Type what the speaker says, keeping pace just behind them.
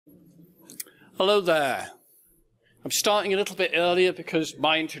Hello there. I'm starting a little bit earlier because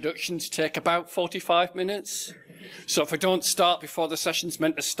my introductions take about 45 minutes. So if I don't start before the session's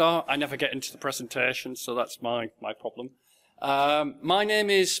meant to start, I never get into the presentation, so that's my problem. My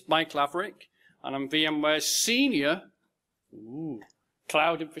name is Mike Laverick, and I'm VMware's Senior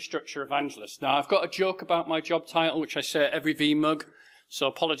Cloud Infrastructure Evangelist. Now, I've got a joke about my job title, which I say at every VMUG, so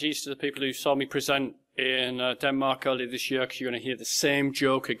apologies to the people who saw me present in Denmark earlier this year, because you're going to hear the same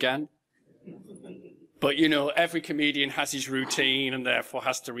joke again. But, you know, every comedian has his routine and therefore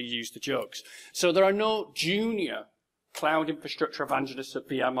has to reuse the jokes. So there are no junior cloud infrastructure evangelists at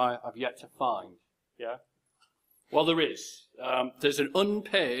VMware I've yet to find. Yeah? Well, there is. There's an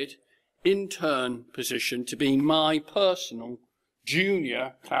unpaid intern position to be my personal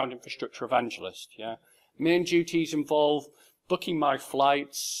junior cloud infrastructure evangelist. Yeah? Main duties involve booking my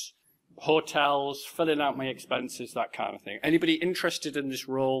flights, hotels, filling out my expenses, that kind of thing. Anybody interested in this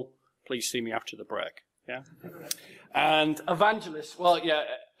role, please see me after the break. Yeah, and evangelist. Well, yeah,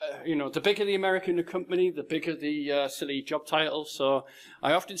 you know, the bigger the American company, the bigger the silly job title. So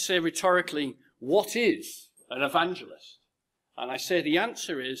I often say rhetorically, what is an evangelist? And I say the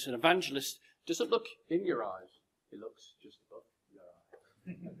answer is an evangelist doesn't look in your eyes; he looks just above your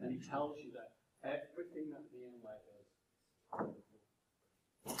eyes, and he tells you that everything that VMware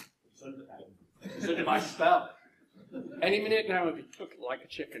is it's under my spell. Any minute now, I'll be cooked like a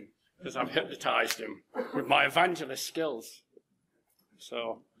chicken, because I've hypnotized him with my evangelist skills.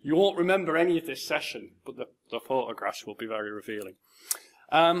 So you won't remember any of this session, but the photographs will be very revealing.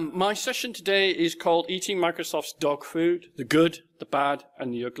 My session today is called Eating Microsoft's Dog Food, the Good, the Bad,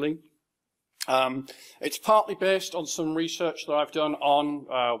 and the Ugly. It's partly based on some research that I've done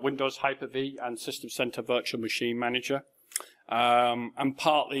on Windows Hyper-V and System Center Virtual Machine Manager. And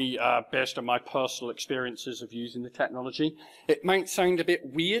partly based on my personal experiences of using the technology. It might sound a bit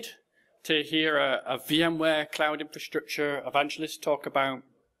weird to hear a VMware cloud infrastructure evangelist talk about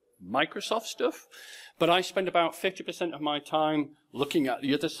Microsoft stuff, but I spend about 50% of my time looking at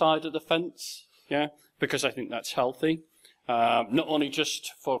the other side of the fence, yeah, because I think that's healthy. Not only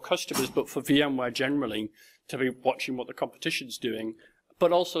just for customers, but for VMware generally, to be watching what the competition's doing,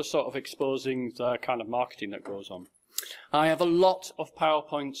 but also sort of exposing the kind of marketing that goes on. I have a lot of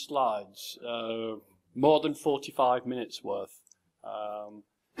PowerPoint slides, more than 45 minutes worth.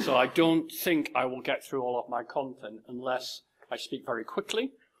 So I don't think I will get through all of my content unless I speak very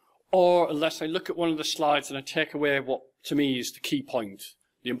quickly, or unless I look at one of the slides and I take away what to me is the key point,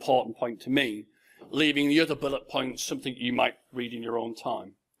 the important point to me, leaving the other bullet points something you might read in your own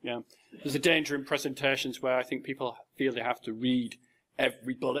time. Yeah, there's a danger in presentations where I think people feel they have to read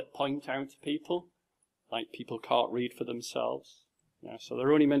every bullet point out to people. Like people can't read for themselves. Yeah, so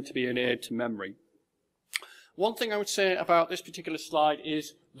they're only meant to be an aid to memory. One thing I would say about this particular slide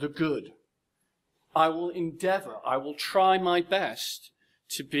is the good. I will try my best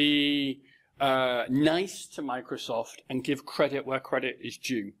to be nice to Microsoft and give credit where credit is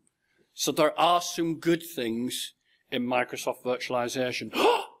due. So there are some good things in Microsoft virtualization.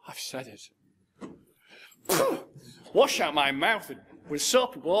 I've said it. Wash out my mouth with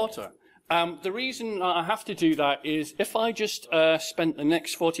soap and water. The reason I have to do that is if I just spent the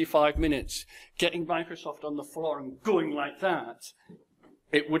next 45 minutes getting Microsoft on the floor and going like that,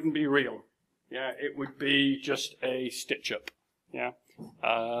 it wouldn't be real. Yeah, it would be just a stitch-up. Yeah,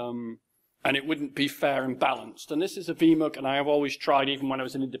 and it wouldn't be fair and balanced. And this is a VMUG, and I have always tried, even when I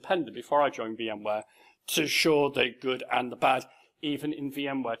was an independent before I joined VMware, to show the good and the bad, even in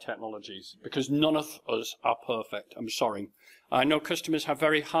VMware technologies, because none of us are perfect. I'm sorry. I know customers have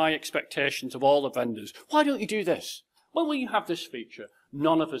very high expectations of all the vendors. Why don't you do this? When will you have this feature?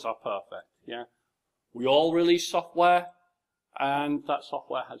 None of us are perfect. Yeah, we all release software, and that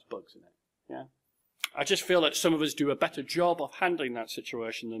software has bugs in it. Yeah, I just feel that some of us do a better job of handling that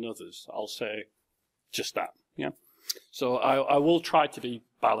situation than others. I'll say just that. Yeah, so I will try to be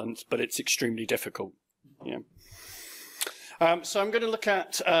balanced, but it's extremely difficult. Yeah. So I'm going to look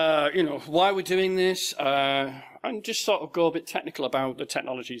at, you know, why we're doing this, and just sort of go a bit technical about the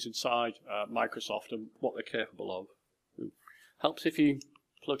technologies inside Microsoft and what they're capable of. Helps if you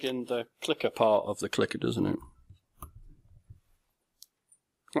plug in the clicker part of the clicker, doesn't it?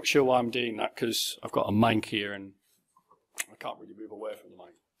 Not sure why I'm doing that, because I've got a mic here and I can't really move away from the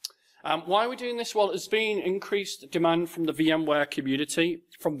mic. Why are we doing this? Well, there's been increased demand from the VMware community,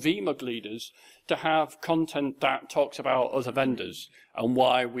 from VMUG leaders, to have content that talks about other vendors and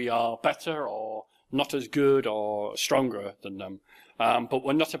why we are better or not as good or stronger than them. But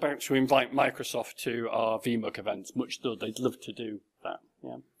we're not about to invite Microsoft to our VMUG events, much though they'd love to do that.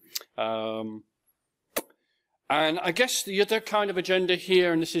 Yeah. And I guess the other kind of agenda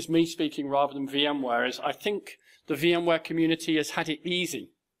here, and this is me speaking rather than VMware, is I think the VMware community has had it easy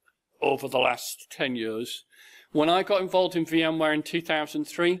over the last 10 years. When I got involved in VMware in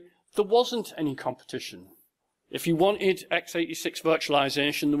 2003, there wasn't any competition. If you wanted x86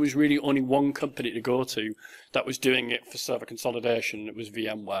 virtualization, there was really only one company to go to that was doing it for server consolidation, and it was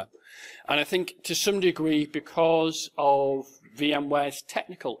VMware. And I think to some degree, because of VMware's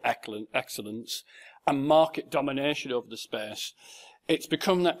technical excellence and market domination over the space, it's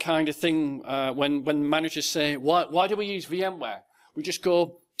become that kind of thing when managers say, why do we use VMware? We just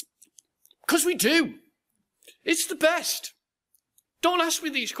go, because we do. It's the best. Don't ask me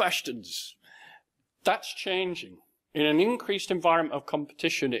these questions. That's changing. In an increased environment of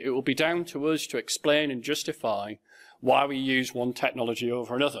competition, it will be down to us to explain and justify why we use one technology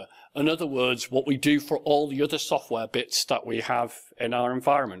over another. In other words, what we do for all the other software bits that we have in our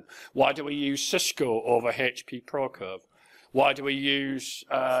environment. Why do we use Cisco over HP ProCurve? Why do we use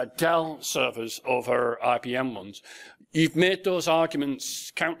Dell servers over IBM ones? You've made those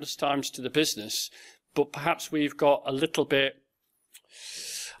arguments countless times to the business, but perhaps we've got a little bit,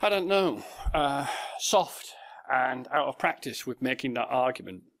 I don't know, soft and out of practice with making that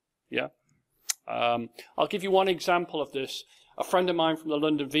argument. Yeah. I'll give you one example of this. A friend of mine from the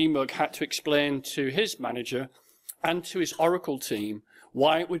London VMUG had to explain to his manager and to his Oracle team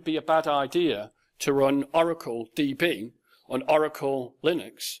why it would be a bad idea to run Oracle DB on Oracle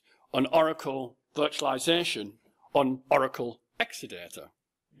Linux, on Oracle virtualization, on Oracle Exadata.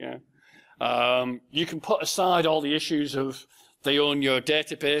 Yeah. You can put aside all the issues of they own your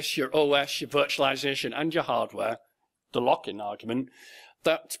database, your OS, your virtualization, and your hardware, the lock-in argument.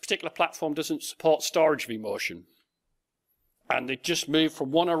 That particular platform doesn't support storage vMotion. And they just moved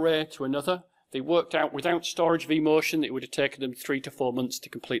from one array to another. They worked out without storage vMotion, it would have taken them 3 to 4 months to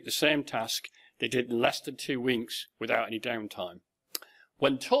complete the same task. They did in less than 2 weeks without any downtime.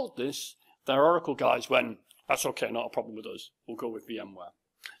 When told this, their Oracle guys went, that's okay, not a problem with us. We'll go with VMware.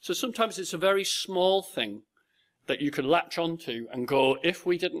 So sometimes it's a very small thing that you can latch onto and go, if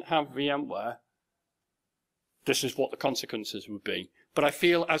we didn't have VMware, this is what the consequences would be. But I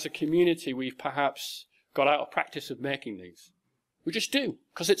feel as a community, we've perhaps got out of practice of making these. We just do,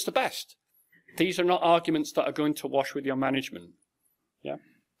 because it's the best. These are not arguments that are going to wash with your management. Yeah,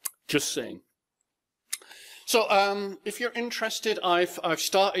 just saying. So if you're interested, I've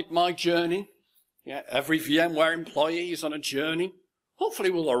started my journey. Yeah, every VMware employee is on a journey. Hopefully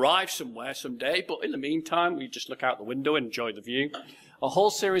we'll arrive somewhere someday, but in the meantime, we just look out the window and enjoy the view. A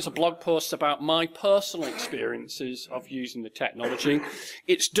whole series of blog posts about my personal experiences of using the technology.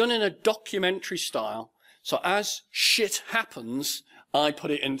 It's done in a documentary style, so as shit happens, I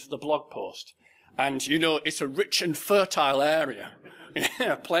put it into the blog post. And, you know, it's a rich and fertile area.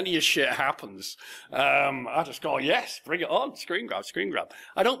 Yeah, plenty of shit happens. I just go, yes, bring it on, screen grab, screen grab.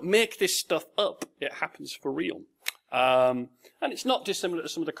 I don't make this stuff up. It happens for real. And it's not dissimilar to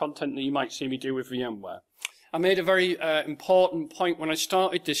some of the content that you might see me do with VMware. I made a very important point when I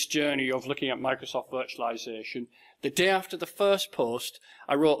started this journey of looking at Microsoft virtualization. The day after the first post,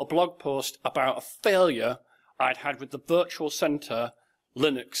 I wrote a blog post about a failure I'd had with the Virtual Center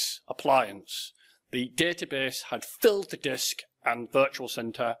Linux appliance. The database had filled the disk and Virtual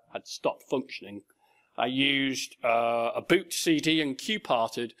Center had stopped functioning. I used a boot CD and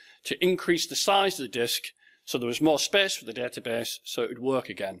QParted to increase the size of the disk so there was more space for the database so it would work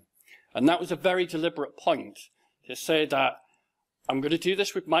again. And that was a very deliberate point to say that I'm going to do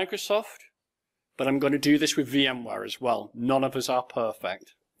this with Microsoft, but I'm going to do this with VMware as well. None of us are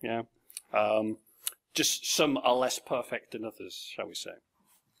perfect. Yeah, just some are less perfect than others, shall we say.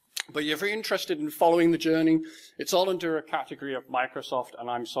 But if you're interested in following the journey, it's all under a category of Microsoft, and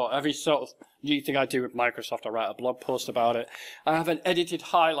every sort of new thing I do with Microsoft, I write a blog post about it. I have an edited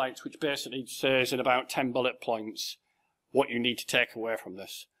highlights, which basically says in about 10 bullet points what you need to take away from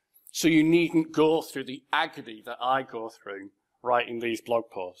this. So you needn't go through the agony that I go through writing these blog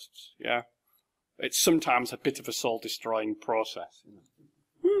posts. Yeah, it's sometimes a bit of a soul-destroying process.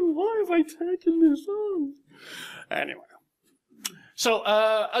 Why have I taken this on? Anyway. So,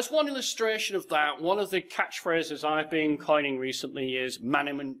 as one illustration of that, one of the catchphrases I've been coining recently is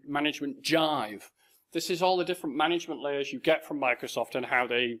management jive. This is all the different management layers you get from Microsoft and how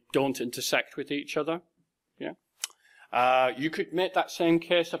they don't intersect with each other. Yeah. You could make that same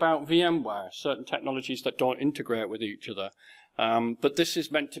case about VMware, certain technologies that don't integrate with each other. But this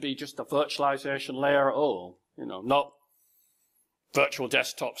is meant to be just a virtualization layer at all, you know, not virtual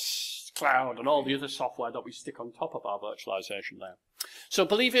desktops, cloud, and all the other software that we stick on top of our virtualization layer. So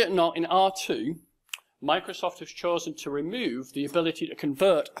believe it or not, in R2, Microsoft has chosen to remove the ability to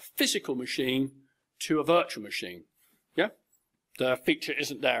convert a physical machine to a virtual machine. Yeah? The feature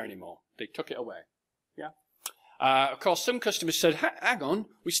isn't there anymore. They took it away. Yeah? Of course, some customers said, hang on,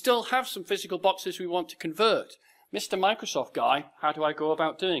 we still have some physical boxes we want to convert. Mr. Microsoft guy, how do I go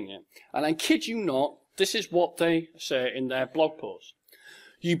about doing it? And I kid you not, this is what they say in their blog post.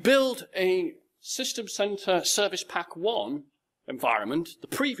 You build a System Center Service Pack 1 environment, the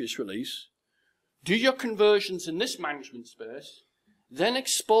previous release, do your conversions in this management space, then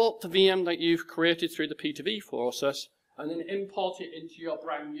export the VM that you've created through the P2V process, and then import it into your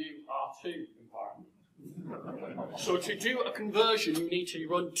brand new R2 environment. So to do a conversion, you need to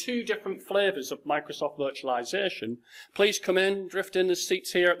run 2 different flavors of Microsoft virtualization. Please come in, drift in, there's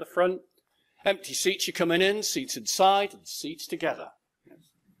seats here at the front. Empty seats, you're coming in, seats inside, and seats together.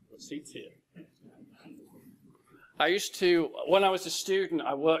 Seats here. I used to, when I was a student,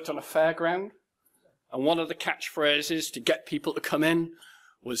 I worked on a fairground, and one of the catchphrases to get people to come in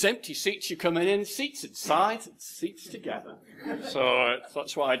was empty seats, you're coming in, seats inside, and seats together. So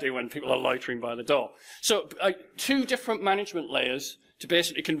that's what I do when people are loitering by the door. So 2 different management layers to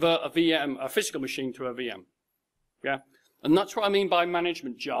basically convert a VM, a physical machine, to a VM. Yeah, and that's what I mean by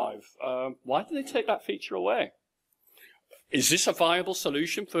management jive. Why did they take that feature away? Is this a viable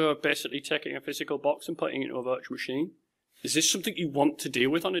solution for basically taking a physical box and putting it into a virtual machine? Is this something you want to deal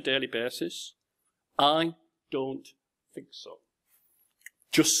with on a daily basis? I don't think so.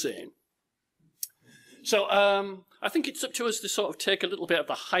 Just saying. So I think it's up to us to sort of take a little bit of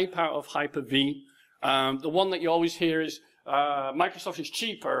the hype out of Hyper-V. The one that you always hear is Microsoft is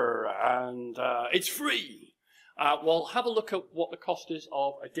cheaper and it's free. Well, have a look at what the cost is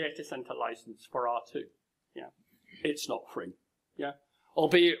of a data center license for R2. Yeah. It's not free, yeah.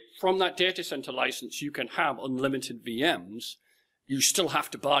 Albeit from that data center license, you can have unlimited VMs. You still have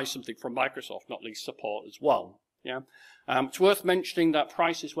to buy something from Microsoft, not least support as well, yeah. It's worth mentioning that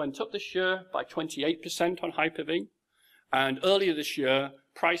prices went up this year by 28% on Hyper-V, and earlier this year,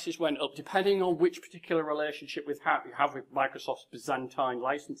 prices went up depending on which particular relationship you have with Microsoft's Byzantine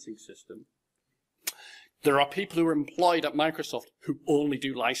licensing system. There are people who are employed at Microsoft who only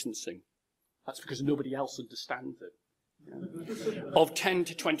do licensing. That's because nobody else understands it. Yeah. Of 10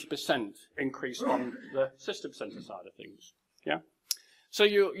 to 20% increase on the system center side of things. Yeah. So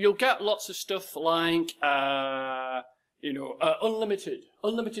you'll get lots of stuff like unlimited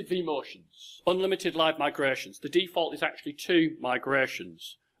vMotions, unlimited live migrations. The default is actually 2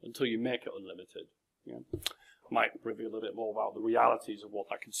 migrations until you make it unlimited. Yeah. Might reveal a bit more about the realities of what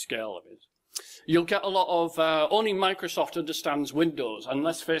that can scale of is. You'll get a lot of only Microsoft understands Windows, and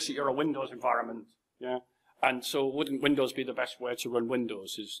let's face it, you're a Windows environment, yeah. And so wouldn't Windows be the best way to run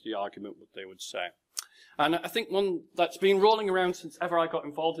Windows is the argument what they would say. And I think one that's been rolling around since ever I got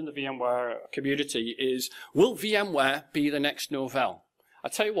involved in the VMware community is, will VMware be the next Novell? I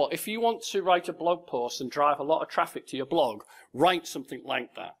tell you what, if you want to write a blog post and drive a lot of traffic to your blog, write something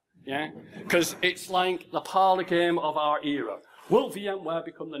like that, yeah? Because it's like the parlor game of our era. Will VMware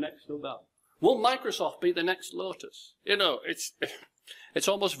become the next Novell? Will Microsoft be the next Lotus? You know, it's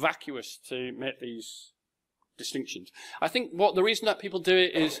almost vacuous to make these distinctions. I think the reason that people do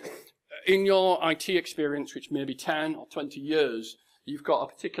it is, in your IT experience, which may be 10 or 20 years, you've got a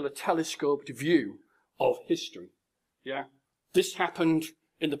particular telescoped view of history. Yeah, this happened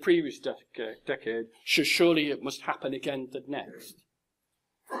in the previous decade, so surely it must happen again the next.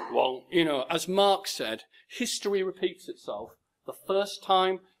 Well, you know, as Marx said, history repeats itself. The first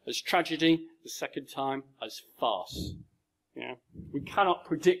time as tragedy, the second time as farce. Yeah? We cannot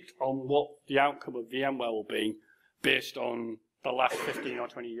predict on what the outcome of VMware will be based on the last 15 or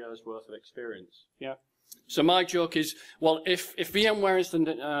 20 years worth of experience. Yeah? So my joke is, well, if VMware is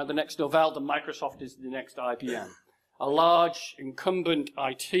the next Novell, then Microsoft is the next IBM. A large incumbent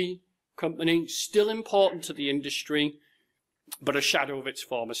IT company, still important to the industry, but a shadow of its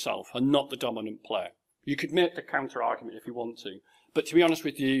former self, and not the dominant player. You could make the counter argument if you want to, but to be honest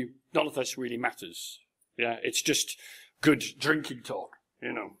with you, none of this really matters. Yeah, it's just good drinking talk,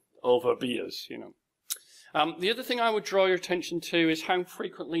 you know, over beers, you know. The other thing I would draw your attention to is how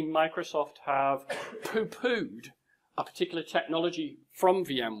frequently Microsoft have poo-pooed a particular technology from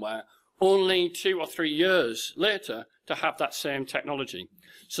VMware only 2 or 3 years later to have that same technology.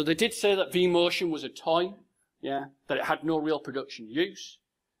 So they did say that vMotion was a toy, yeah, that it had no real production use,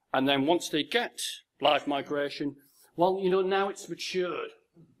 and then once they get live migration, well, you know, now it's matured.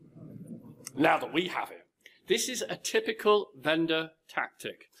 Now that we have it. This is a typical vendor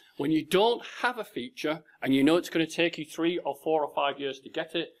tactic. When you don't have a feature and you know it's going to take you 3 or 4 or 5 years to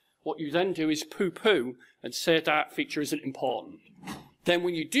get it, what you then do is poo-poo and say that feature isn't important. Then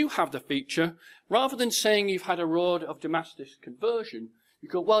when you do have the feature, rather than saying you've had a road of Damascus conversion, you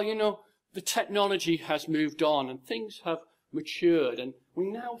go, well, you know, the technology has moved on and things have matured, and we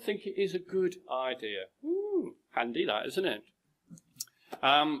now think it is a good idea. Ooh, handy that, isn't it?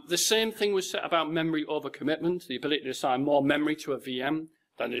 The same thing was said about memory over commitment, the ability to assign more memory to a VM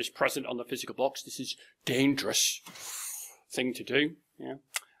than is present on the physical box. This is dangerous thing to do. Yeah.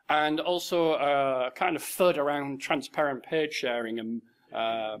 And also kind of FUD around transparent page sharing, and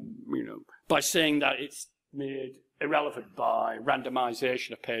by saying that it's made irrelevant by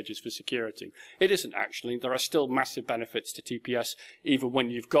randomization of pages for security. It isn't actually. There are still massive benefits to TPS even when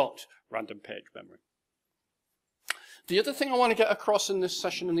you've got random page memory. The other thing I want to get across in this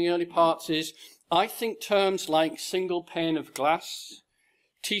session in the early parts is I think terms like single pane of glass,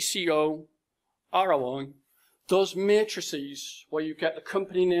 TCO, ROI, those matrices where you get the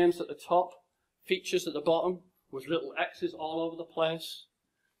company names at the top, features at the bottom with little X's all over the place,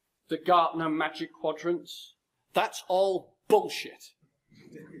 the Gartner magic quadrants, that's all bullshit.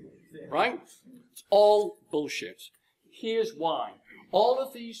 Right? It's all bullshit. Here's why. All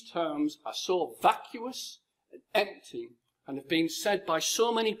of these terms are so vacuous and empty and have been said by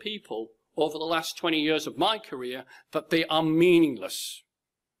so many people over the last 20 years of my career that they are meaningless.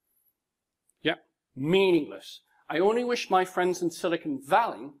 Yeah, meaningless. I only wish my friends in Silicon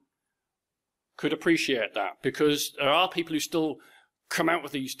Valley could appreciate that, because there are people who still come out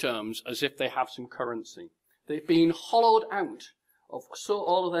with these terms as if they have some currency. They've been hollowed out of so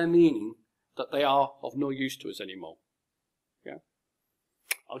all of their meaning that they are of no use to us anymore. Yeah?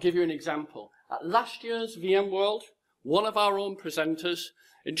 I'll give you an example. At last year's VMworld, one of our own presenters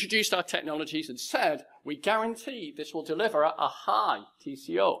introduced our technologies and said, we guarantee this will deliver a high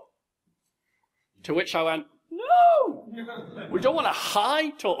TCO. To which I went, no! We don't want a high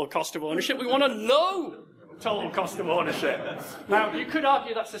total cost of ownership, we want a low total cost of ownership. Now, you could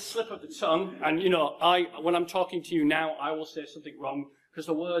argue that's a slip of the tongue, and when I'm talking to you now, I will say something wrong, because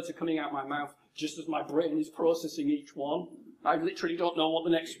the words are coming out of my mouth just as my brain is processing each one. I literally don't know what the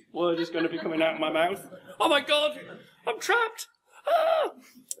next word is going to be coming out of my mouth. Oh my God, I'm trapped!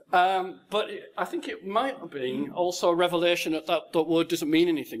 But I think it might have been also a revelation that word doesn't mean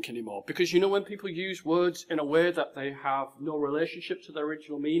anything anymore. Because when people use words in a way that they have no relationship to their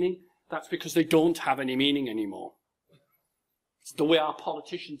original meaning, that's because they don't have any meaning anymore. It's the way our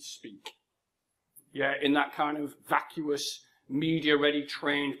politicians speak. Yeah, in that kind of vacuous, media-ready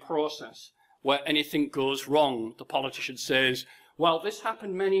trained process where anything goes wrong, the politician says, well, this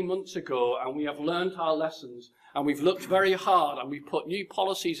happened many months ago and we have learned our lessons and we've looked very hard and we've put new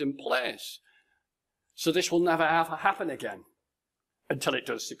policies in place. So this will never ever happen again until it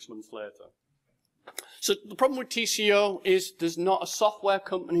does 6 months later. So the problem with TCO is there's not a software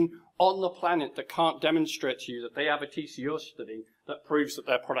company on the planet that can't demonstrate to you that they have a TCO study that proves that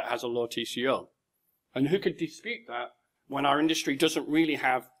their product has a low TCO. And who could dispute that when our industry doesn't really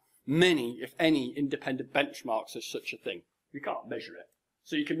have many, if any, independent benchmarks as such a thing? You can't measure it.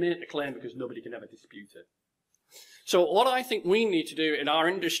 So you can make the claim because nobody can ever dispute it. So what I think we need to do in our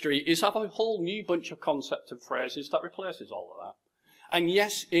industry is have a whole new bunch of concepts and phrases that replaces all of that. And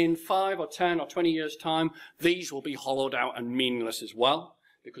yes, in 5 or 10 or 20 years' time, these will be hollowed out and meaningless as well,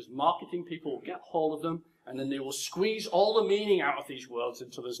 because marketing people will get hold of them, and then they will squeeze all the meaning out of these words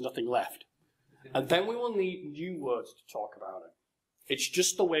until there's nothing left. And then we will need new words to talk about it. It's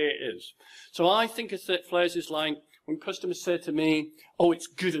just the way it is. So I think of phrases like, when customers say to me, oh, it's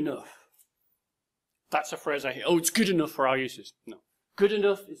good enough. That's a phrase I hear. Oh, it's good enough for our users. No. Good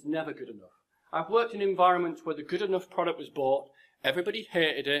enough is never good enough. I've worked in environments where the good enough product was bought, everybody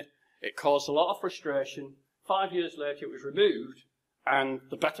hated it, it caused a lot of frustration, 5 years later it was removed, and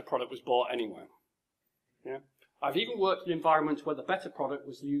the better product was bought anyway. Yeah? I've even worked in environments where the better product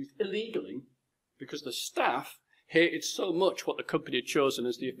was used illegally because the staff hated so much what the company had chosen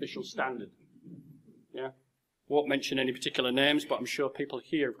as the official standard. Yeah? Won't mention any particular names, but I'm sure people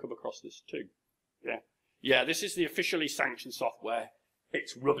here have come across this too. Yeah, this is the officially sanctioned software.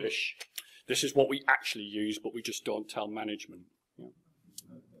 It's rubbish. This is what we actually use, but we just don't tell management. Yeah.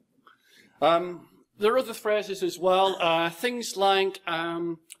 There are other phrases as well. Things like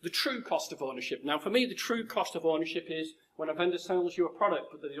the true cost of ownership. Now, for me, the true cost of ownership is when a vendor sells you a product,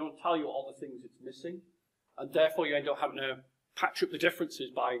 but they don't tell you all the things it's missing, and therefore you end up having to patch up the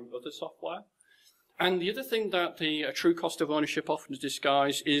differences buying other software. And the other thing that the true cost of ownership often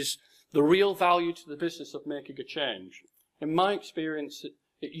disguises is the real value to the business of making a change. In my experience,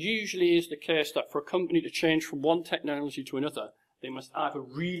 it usually is the case that for a company to change from one technology to another, they must either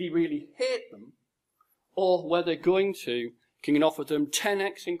really, really hate them, or where they're going to can offer them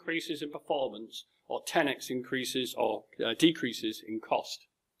 10x increases in performance, or 10x increases or decreases in cost,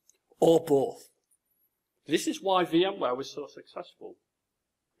 or both. This is why VMware was so successful.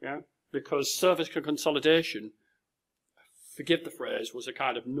 Yeah? because service consolidation, forgive the phrase, was a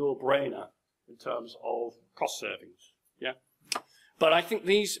kind of no-brainer in terms of cost savings. Yeah. But I think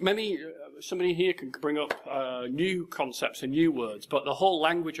somebody here can bring up new concepts and new words, but the whole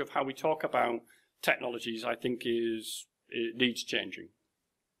language of how we talk about technologies, I think, it needs changing.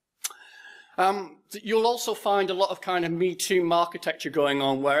 You'll also find a lot of kind of Me Too architecture going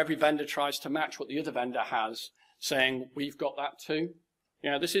on where every vendor tries to match what the other vendor has, saying, we've got that too.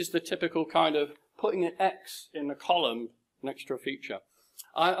 Yeah, this is the typical kind of putting an X in a column next to a feature.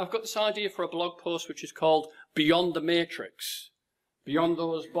 I've got this idea for a blog post which is called Beyond the Matrix. Beyond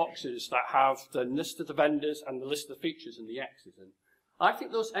those boxes that have the list of the vendors and the list of the features and the X's in. I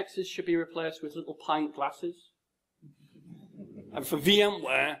think those X's should be replaced with little pint glasses. And for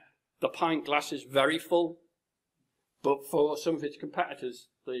VMware, the pint glass is very full. But for some of its competitors,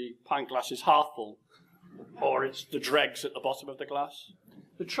 the pint glass is half full. Or it's the dregs at the bottom of the glass.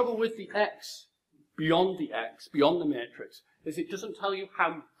 The trouble with the X, beyond the matrix, is it doesn't tell you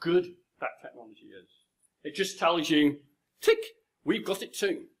how good that technology is. It just tells you, tick, we've got it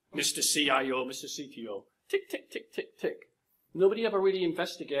too, Mr. CIO, Mr. CTO. Tick, tick, tick, tick, tick. Nobody ever really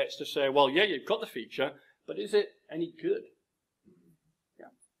investigates to say, well, yeah, you've got the feature, but is it any good? Yeah.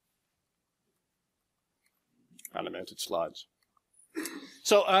 Animated slides.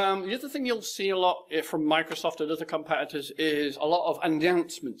 So the other thing you'll see a lot from Microsoft and other competitors is a lot of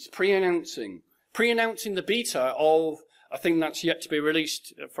announcements, pre-announcing the beta of a thing that's yet to be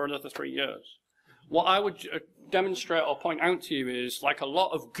released for another 3 years. What I would demonstrate or point out to you is, like a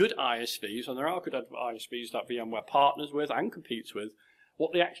lot of good ISVs, and there are good ISVs that VMware partners with and competes with,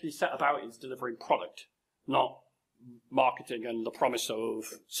 what they actually set about is delivering product, not marketing and the promise of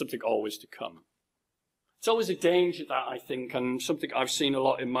something always to come. It's always a danger that I think, and something I've seen a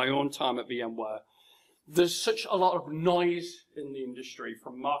lot in my own time at VMware. There's such a lot of noise in the industry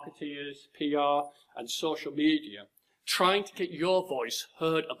from marketeers, PR, and social media. Trying to get your voice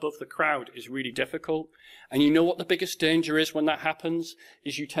heard above the crowd is really difficult. And you know what the biggest danger is when that happens?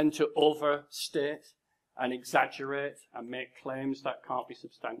 Is you tend to overstate and exaggerate and make claims that can't be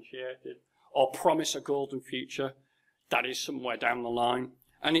substantiated, or promise a golden future that is somewhere down the line.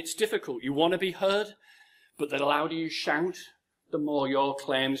 And it's difficult. You want to be heard, but the louder you shout, the more your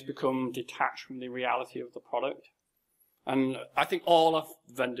claims become detached from the reality of the product. And I think all of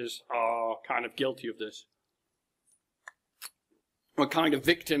vendors are kind of guilty of this. We're kind of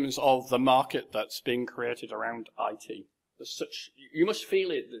victims of the market that's being created around IT. There's such, you must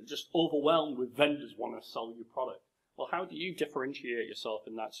feel it, just overwhelmed with vendors want to sell you product. Well, how do you differentiate yourself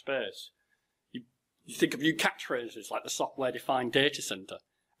in that space? You think of new catchphrases like the software-defined data center,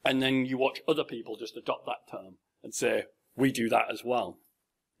 and then you watch other people just adopt that term and say, we do that as well.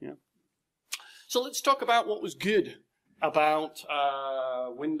 Yeah. So let's talk about what was good about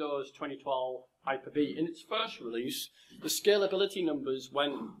Windows 2012 Hyper-V. In its first release, the scalability numbers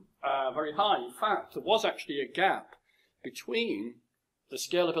went very high. In fact, there was actually a gap between the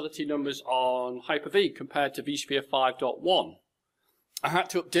scalability numbers on Hyper-V compared to vSphere 5.1. I had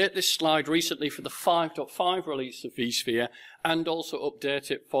to update this slide recently for the 5.5 release of vSphere and also update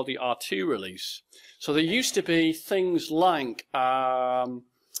it for the R2 release. So there used to be things like the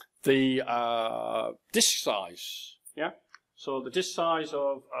disk size, yeah? So the disk size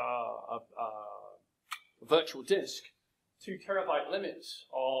of a virtual disk, 2 terabyte limits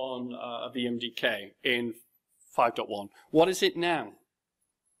on a VMDK in 5.1. What is it now?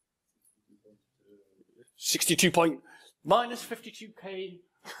 62 minus 52K.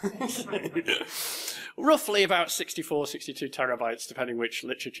 Roughly about 64, 62 terabytes, depending which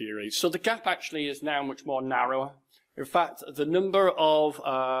literature you read. So the gap actually is now much more narrower. In fact, the number of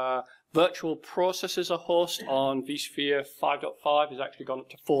virtual processors a host on vSphere 5.5 has actually gone up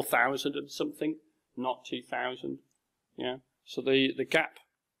to 4,000 and something, not 2,000. Yeah. So the gap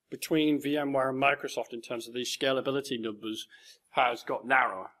between VMware and Microsoft in terms of these scalability numbers has got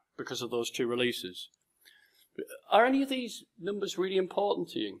narrower because of those two releases. Are any of these numbers really important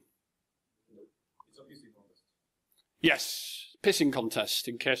to you? No. It's a pissing contest. Yes, pissing contest,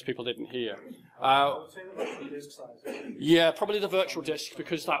 in case people didn't hear. I would say the virtual disk size. Yeah, probably the virtual disk,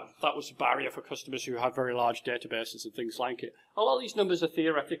 because that was a barrier for customers who had very large databases and things like it. A lot of these numbers are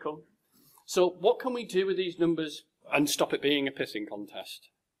theoretical. So what can we do with these numbers and stop it being a pissing contest?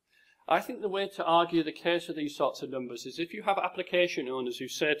 I think the way to argue the case of these sorts of numbers is if you have application owners who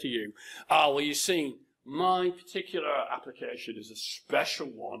say to you, well, you see, my particular application is a special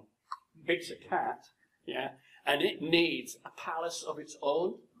one. It's a cat, yeah, and it needs a palace of its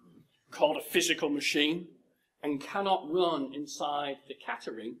own called a physical machine and cannot run inside the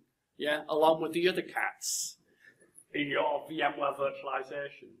catering, yeah, along with the other cats. in your VMware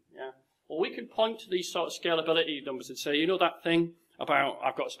virtualization. Yeah. Well, we can point to these sort of scalability numbers and say, you know that thing about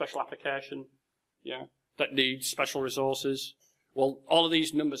I've got a special application, yeah, that needs special resources. Well, all of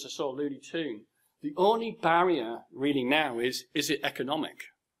these numbers are so Looney Tune. The only barrier really now is it economic?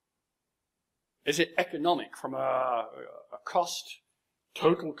 Is it economic from a cost,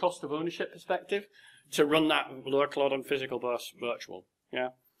 total cost of ownership perspective to run that workload on physical versus virtual? Yeah.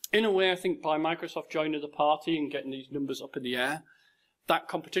 In a way, I think by Microsoft joining the party and getting these numbers up in the air, that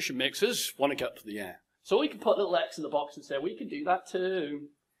competition makes us want to get up to the air. So we can put a little X in the box and say, we can do that too.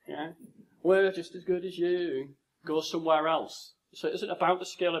 Yeah. We're just as good as you. Go somewhere else. So it isn't about the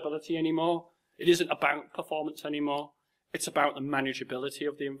scalability anymore. It isn't about performance anymore. It's about the manageability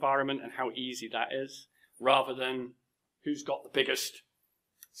of the environment and how easy that is, rather than who's got the biggest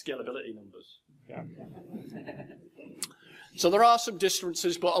scalability numbers. Yeah. So there are some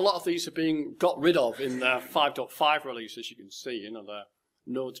differences, but a lot of these are being got rid of in the 5.5 release, as you can see, you know, the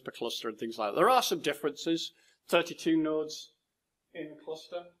nodes per cluster and things like that. There are some differences. 32 nodes in a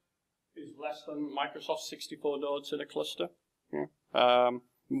cluster is less than Microsoft's 64 nodes in a cluster. Yeah.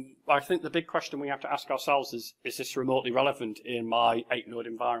 I think the big question we have to ask ourselves is this remotely relevant in my 8-node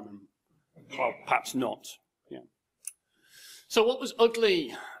environment? Well, perhaps not. Yeah. So what was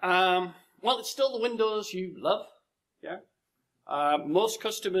ugly? Well, it's still the Windows you love. Yeah. Most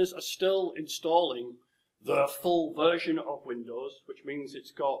customers are still installing the full version of Windows, which means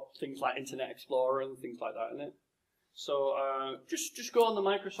it's got things like Internet Explorer and things like that in it. So just go on the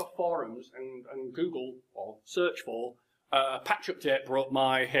Microsoft forums and Google or search for patch update broke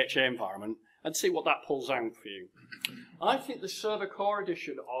my HA environment and see what that pulls out for you. I think the Server Core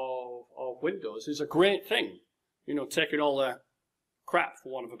edition of Windows is a great thing. You know, taking all the crap,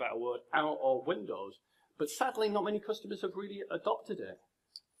 for want of a better word, out of Windows. But sadly, not many customers have really adopted it.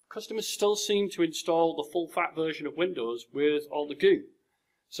 Customers still seem to install the full fat version of Windows with all the goo.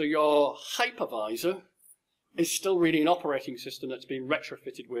 So your hypervisor is still really an operating system that's been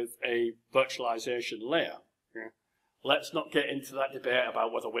retrofitted with a virtualization layer. Yeah. Let's not get into that debate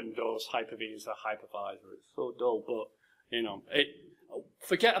about whether Windows Hyper-V is a hypervisor. It's so dull, but, you know,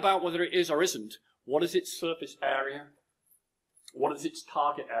 forget about whether it is or isn't. What is its surface area? What is its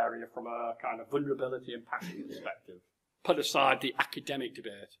target area from a kind of vulnerability and patching perspective? Put aside the academic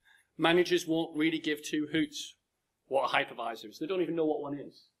debate. Managers won't really give two hoots what a hypervisor is. They don't even know what one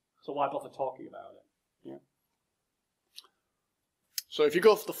is. So why bother talking about it? Yeah. So if you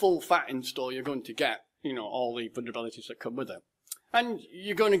go for the full fat install, you're going to get, you know, all the vulnerabilities that come with it. And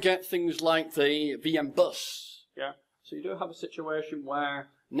you're going to get things like the VM bus. Yeah. So you do have a situation where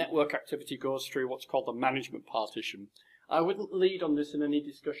network activity goes through what's called the management partition. I wouldn't lead on this in any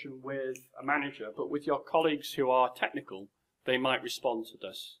discussion with a manager, but with your colleagues who are technical, they might respond to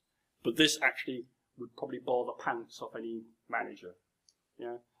this. But this actually would probably bore the pants off any manager,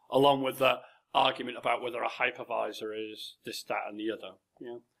 yeah? Along with the argument about whether a hypervisor is this, that, and the other.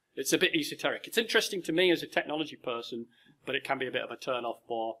 Yeah? It's a bit esoteric. It's interesting to me as a technology person, but it can be a bit of a turn-off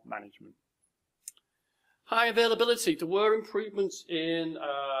for management. High availability. There were improvements in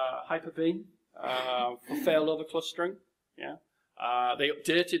Hyper-V for failover clustering. Yeah, they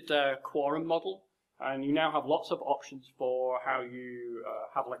updated their quorum model, and you now have lots of options for how you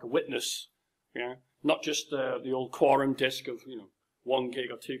have like a witness. Yeah, not just the old quorum disk of 1 gig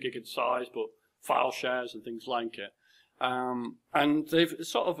or 2 gig in size, but file shares and things like it. And they've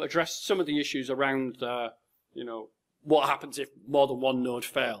sort of addressed some of the issues around what happens if more than one node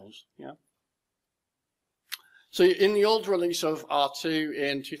fails. Yeah. So in the old release of R2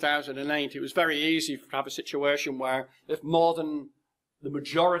 in 2008, it was very easy to have a situation where if more than the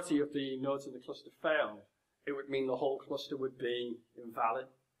majority of the nodes in the cluster failed, it would mean the whole cluster would be invalid,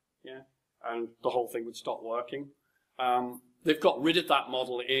 yeah, and the whole thing would stop working. They've got rid of that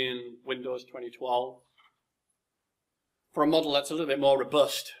model in Windows 2012 for a model that's a little bit more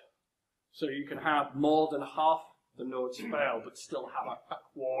robust. So you can have more than half the nodes fail, but still have a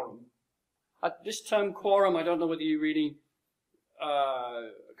quorum. This term quorum, I don't know whether you really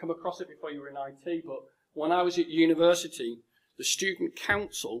come across it before you were in IT, but when I was at university, the student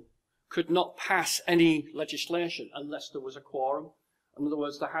council could not pass any legislation unless there was a quorum. In other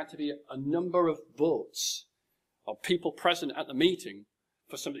words, there had to be a number of votes of people present at the meeting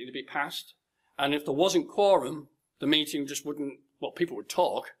for something to be passed. And if there wasn't quorum, the meeting just wouldn't, well, people would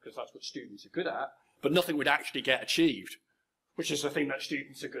talk, because that's what students are good at, but nothing would actually get achieved, which is the thing that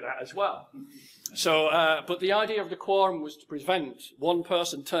students are good at as well. So, but the idea of the quorum was to prevent one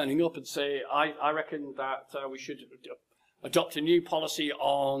person turning up and say, I reckon that we should adopt a new policy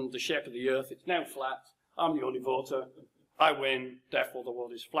on the shape of the earth. It's now flat. I'm the only voter. I win, therefore the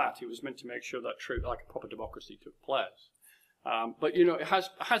world is flat. It was meant to make sure that like a proper democracy took place. But you know, it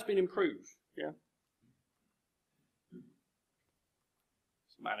has been improved. Yeah.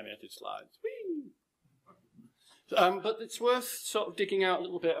 Some animated slides. Whee! But it's worth sort of digging out a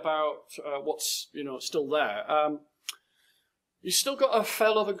little bit about what's still there. You've still got a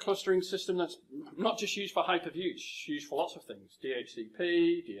failover clustering system that's not just used for Hyper-V, it's used for lots of things.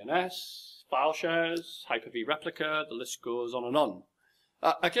 DHCP, DNS, file shares, Hyper-V replica, the list goes on and on.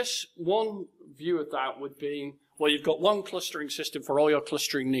 I guess one view of that would be, well, you've got one clustering system for all your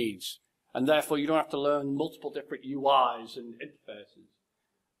clustering needs, and therefore you don't have to learn multiple different UIs and interfaces.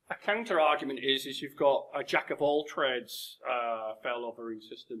 A counter-argument is you've got a jack-of-all-trades failovering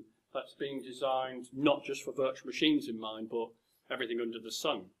system that's being designed not just for virtual machines in mind, but everything under the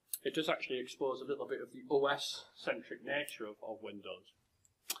sun. It does actually expose a little bit of the OS-centric nature of Windows.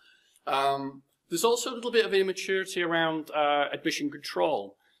 There's also a little bit of immaturity around admission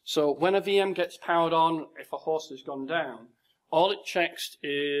control. So when a VM gets powered on, if a host has gone down, all it checks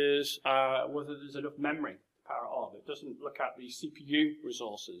is whether there's enough memory to power it on. It doesn't look at the CPU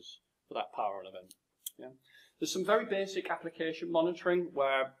resources for that power event. Yeah? There's some very basic application monitoring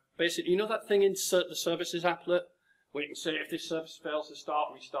where basically, you know that thing in the services applet where you can say if this service fails to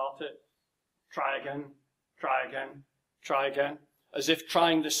start, restart it, try again, try again, try again, as if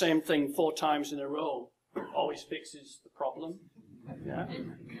trying the same thing 4 times in a row always fixes the problem. Yeah?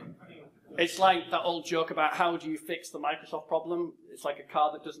 It's like that old joke about how do you fix the Microsoft problem? It's like a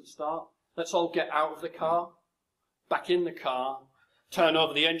car that doesn't start. Let's all get out of the car, back in the car, turn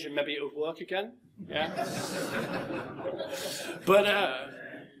over the engine, maybe it will work again. Yeah? But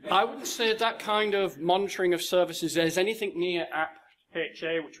I wouldn't say that kind of monitoring of services is anything near app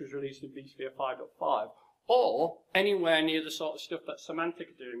HA, which was released in vSphere 5.5, or anywhere near the sort of stuff that Symantec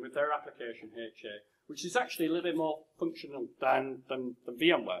are doing with their application HA, which is actually a little bit more functional than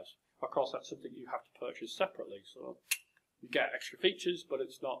VMware's. Of course, that's something you have to purchase separately, so you get extra features, but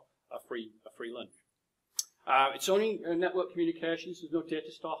it's not a free lunch. It's only network communications. There's no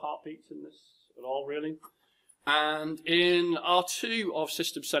data store heartbeats in this at all, really. And in R2 of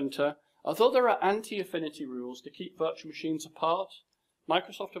System Center, although there are anti-affinity rules to keep virtual machines apart,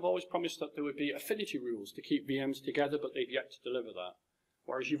 Microsoft have always promised that there would be affinity rules to keep VMs together, but they've yet to deliver that.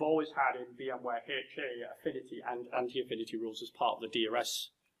 Whereas you've always had in VMware HA affinity and anti-affinity rules as part of the DRS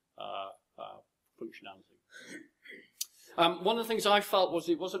functionality. One of the things I felt was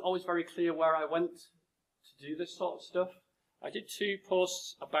it wasn't always very clear where I went to do this sort of stuff. I did 2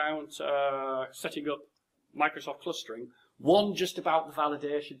 posts about setting up Microsoft clustering. One just about the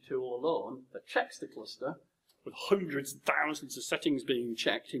validation tool alone that checks the cluster with hundreds and thousands of settings being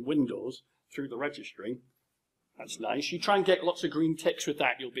checked in Windows through the registry. That's nice. You try and get lots of green ticks with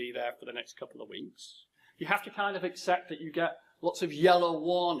that, you'll be there for the next couple of weeks. You have to kind of accept that you get lots of yellow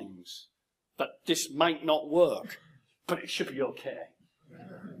warnings that this might not work, but it should be okay.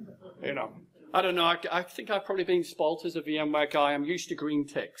 You know, I don't know. I think I've probably been spoilt as a VMware guy. I'm used to green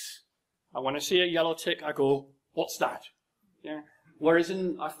ticks. And when I see a yellow tick, I go, what's that? Yeah. Whereas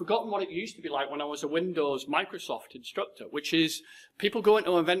I've forgotten what it used to be like when I was a Windows Microsoft instructor, which is people go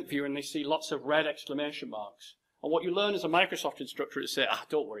into Event View and they see lots of red exclamation marks. And what you learn as a Microsoft instructor is say,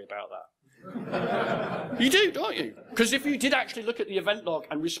 don't worry about that. You do, don't you? Because if you did actually look at the event log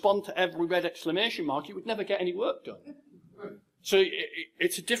and respond to every red exclamation mark, you would never get any work done. So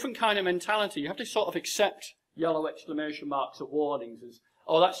it's a different kind of mentality. You have to sort of accept yellow exclamation marks or warnings as,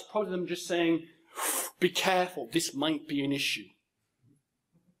 that's probably them just saying, be careful, this might be an issue.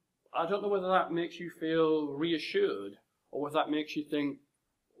 I don't know whether that makes you feel reassured or whether that makes you think,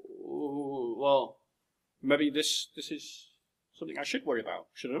 well, maybe this is something I should worry about.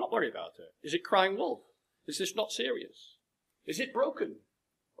 Should I not worry about it? Is it crying wolf? Is this not serious? Is it broken?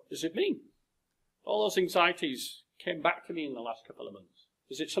 What does it mean? All those anxieties came back to me in the last couple of months.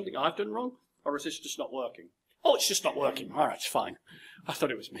 Is it something I've done wrong? Or is this just not working? Oh, it's just not working. All right, it's fine. I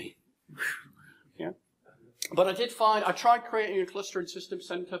thought it was me. Yeah. But I tried creating a cluster in System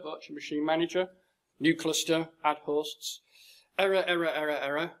Center, Virtual Machine Manager, new cluster, add hosts,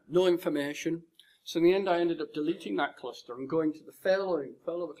 error, no information. So in the end, I ended up deleting that cluster and going to the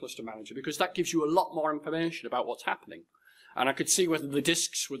failover cluster manager because that gives you a lot more information about what's happening. And I could see whether the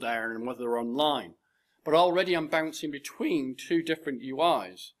disks were there and whether they're online. But already I'm bouncing between 2 different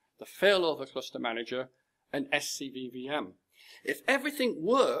UIs, the failover cluster manager and SCVVM. If everything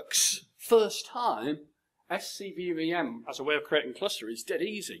works first time, SCVVM as a way of creating cluster is dead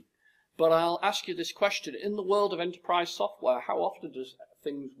easy. But I'll ask you this question. In the world of enterprise software, how often does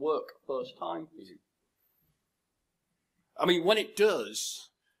things work first time for you? I mean, when it does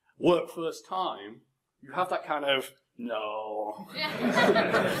work first time, you have that kind of No.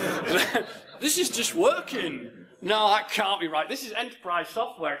 This is just working. No, that can't be right. This is enterprise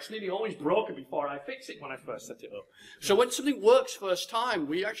software. It's nearly always broken before I fix it when I first set it up. So when something works first time,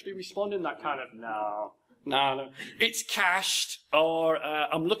 we actually respond in that kind of, no. It's cached, or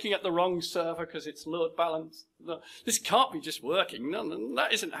I'm looking at the wrong server because it's load balanced. No, this can't be just working. No,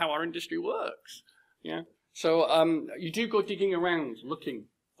 that isn't how our industry works. Yeah. So you do go digging around looking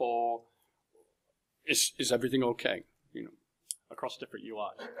for, is everything okay? You know, across different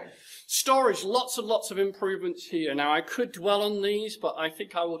UIs. Storage, lots and lots of improvements here. Now, I could dwell on these, but I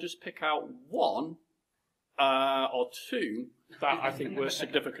think I will just pick out one or two that I think were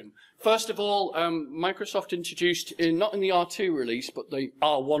significant. First of all, Microsoft introduced, not in the R2 release, but the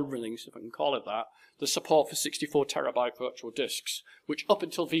R1 release, if I can call it that, the support for 64 terabyte virtual disks, which up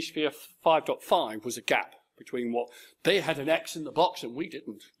until vSphere 5.5 was a gap between what they had an X in the box and we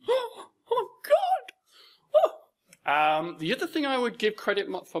didn't. Oh my God! The other thing I would give credit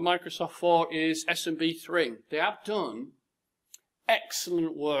for Microsoft for is SMB3. They have done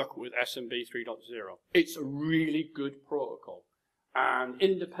excellent work with SMB 3.0. It's a really good protocol, and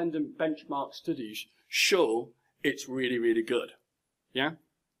independent benchmark studies show it's really, really good. Yeah?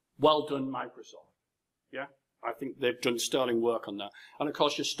 Well done, Microsoft. Yeah? I think they've done sterling work on that. And of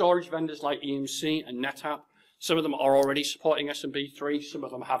course, your storage vendors like EMC and NetApp, some of them are already supporting SMB3, some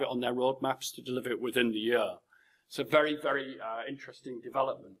of them have it on their roadmaps to deliver it within the year. It's a very, very interesting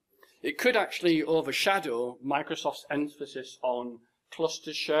development. It could actually overshadow Microsoft's emphasis on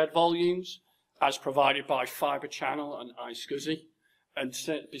cluster shared volumes as provided by Fibre Channel and iSCSI, and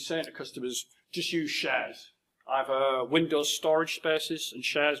be saying to customers, just use shares. Either Windows storage spaces and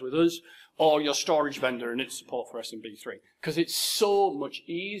shares with us, or your storage vendor and its support for SMB3. Because it's so much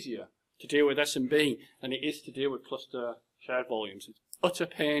easier to deal with SMB than it is to deal with cluster shared volumes. It's utter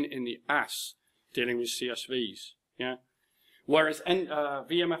pain in the ass dealing with CSVs. Yeah? Whereas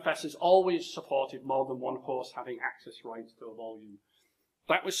VMFS has always supported more than one host having access rights to a volume.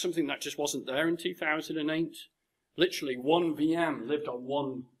 That was something that just wasn't there in 2008. Literally, one VM lived on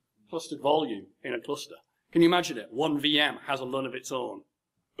one clustered volume in a cluster. Can you imagine it? One VM has a LUN of its own.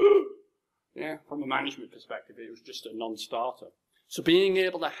 Yeah, from a management perspective, it was just a non-starter. So being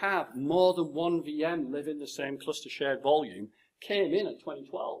able to have more than one VM live in the same cluster shared volume came in at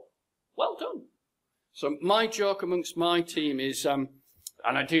 2012. Well done. So my joke amongst my team is, and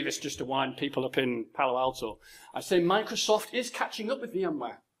I do this just to wind people up in Palo Alto, I say Microsoft is catching up with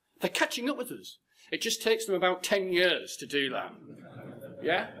VMware. They're catching up with us. It just takes them about 10 years to do that.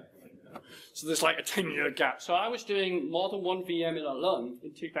 Yeah? So there's like a 10-year gap. So I was doing more than one VM in a LUN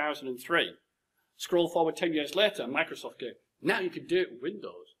in 2003. Scroll forward 10 years later, Microsoft go, now you can do it with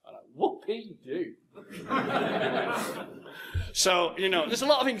Windows. I'm like, whoopee do. So, you know, there's a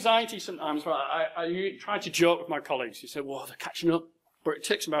lot of anxiety sometimes. But I try to joke with my colleagues. You say, well, they're catching up. But it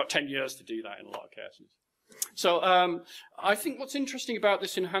takes about 10 years to do that in a lot of cases. So I think what's interesting about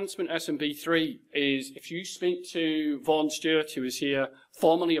this enhancement SMB3 is if you speak to Vaughan Stewart, who is here,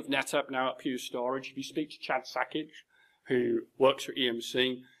 formerly of NetApp, now at Pure Storage, if you speak to Chad Sackage, who works for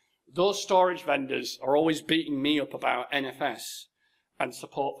EMC, those storage vendors are always beating me up about NFS and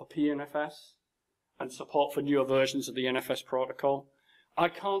support for PNFS and support for newer versions of the NFS protocol. I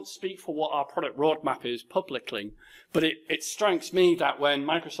can't speak for what our product roadmap is publicly, but it strikes me that when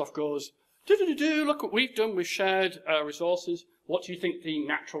Microsoft goes, look what we've done with shared resources, what do you think the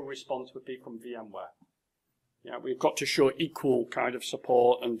natural response would be from VMware? Yeah, we've got to show equal kind of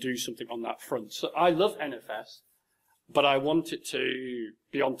support and do something on that front. So I love NFS, but I want it to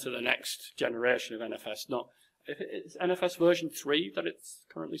be on to the next generation of NFS, not if it's NFS version 3 that it's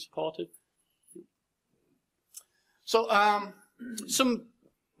currently supported. So some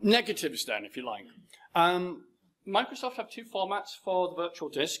negatives then, if you like. Microsoft have two formats for the virtual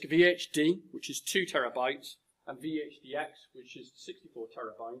disk, VHD, which is 2 terabytes, and VHDX, which is 64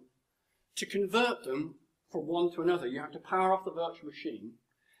 terabyte. To convert them from one to another, you have to power off the virtual machine.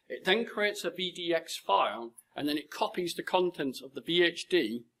 It then creates a VDX file, and then it copies the contents of the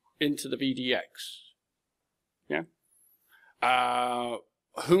VHD into the VDX. Yeah?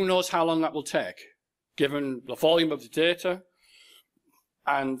 Who knows how long that will take, given the volume of the data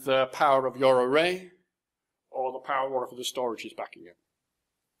and the power of your array, or the power of the storage is backing it.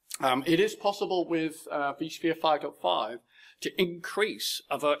 It is possible with vSphere 5.5 to increase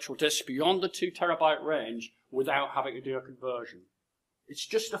a virtual disk beyond the 2 terabyte range without having to do a conversion. It's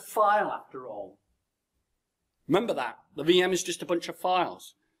just a file after all. Remember that. The VM is just a bunch of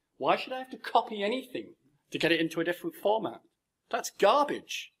files. Why should I have to copy anything to get it into a different format? That's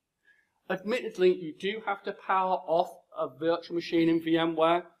garbage. Admittedly, you do have to power off a virtual machine in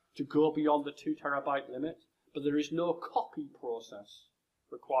VMware to go beyond the 2 terabyte limit, but there is no copy process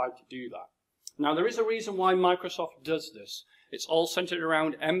required to do that. Now, there is a reason why Microsoft does this. It's all centered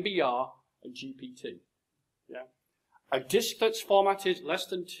around MBR and GPT. Yeah? A disk that's formatted less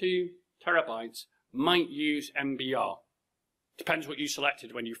than 2 terabytes might use MBR. Depends what you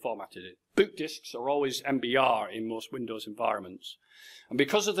selected when you formatted it. Boot disks are always MBR in most Windows environments. And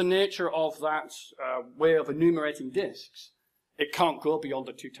because of the nature of that way of enumerating disks, it can't go beyond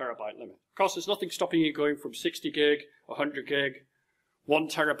the 2 terabyte limit. Of course, there's nothing stopping you going from 60 gig, 100 gig, 1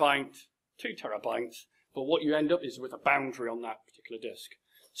 terabyte, 2 terabytes, but what you end up is with a boundary on that particular disk.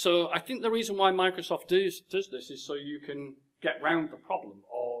 So I think the reason why Microsoft does this is so you can get around the problem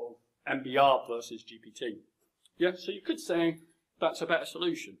of MBR versus GPT. Yeah, so you could say that's a better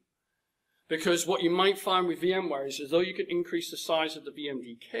solution. Because what you might find with VMware is, though you can increase the size of the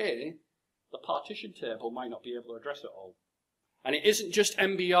VMDK, the partition table might not be able to address it all. And it isn't just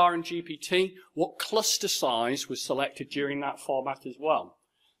MBR and GPT. What cluster size was selected during that format as well?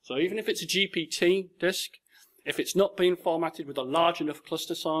 So even if it's a GPT disk, if it's not being formatted with a large enough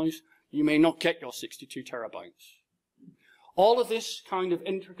cluster size, you may not get your 62 terabytes. All of this kind of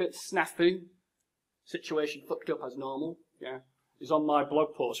intricate snafu situation fucked up as normal, yeah, is on my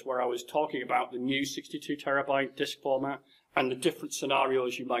blog post where I was talking about the new 62 terabyte disk format and the different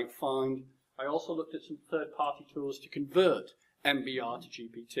scenarios you might find. I also looked at some third-party tools to convert MBR to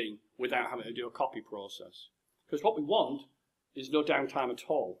GPT without having to do a copy process. Because what we want is no downtime at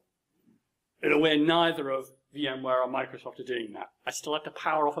all. In a way, neither of VMware or Microsoft are doing that. I still have to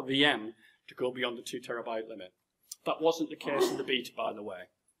power off a VM to go beyond the 2 terabyte limit. That wasn't the case in the beta, by the way.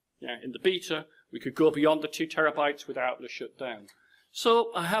 Yeah, in the beta, we could go beyond the 2 terabytes without the shutdown.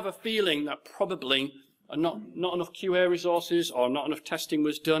 So I have a feeling that probably not enough QA resources or not enough testing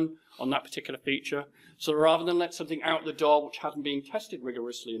was done on that particular feature. So rather than let something out the door which hasn't been tested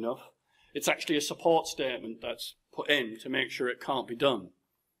rigorously enough, it's actually a support statement that's put in to make sure it can't be done.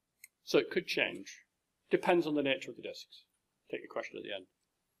 So it could change. Depends on the nature of the disks. Take your question at the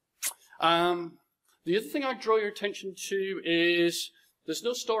end. The other thing I'd draw your attention to is there's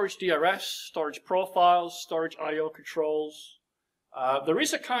no storage DRS, storage profiles, storage I/O controls. There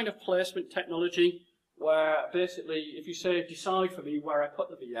is a kind of placement technology where basically if you say decide for me where I put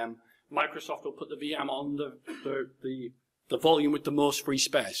the VM, Microsoft will put the VM on the volume with the most free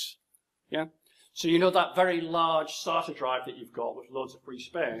space. Yeah? So you know that very large SATA drive that you've got with loads of free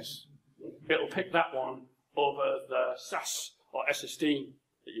space? It'll pick that one over the SAS or SSD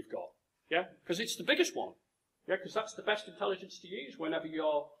that you've got. Yeah? Because it's the biggest one. Yeah? Because that's the best intelligence to use whenever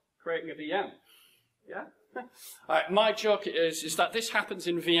you're creating a VM. Yeah? My joke is that this happens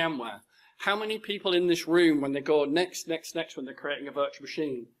in VMware. How many people in this room, when they go next, when they're creating a virtual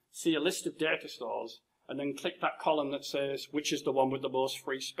machine, see a list of data stores and then click that column that says which is the one with the most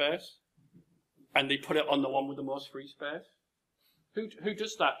free space? And they put it on the one with the most free space? Who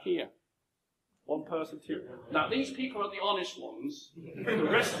does that here? One person, two. Now, these people are the honest ones. The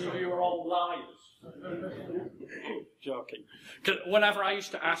rest of you are all liars. Joking. Because whenever I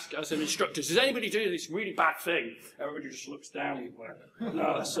used to ask as an instructor, does anybody do this really bad thing? Everybody just looks down and like, no,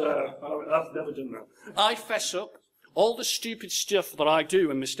 I've never done that. I fess up. All the stupid stuff that I do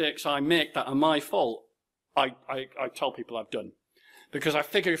and mistakes I make that are my fault, I tell people I've done. Because I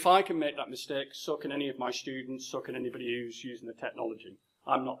figure if I can make that mistake, so can any of my students, so can anybody who's using the technology.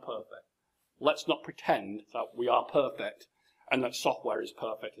 I'm not perfect. Let's not pretend that we are perfect and that software is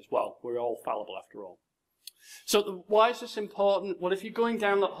perfect as well. We're all fallible after all. So why is this important? Well, if you're going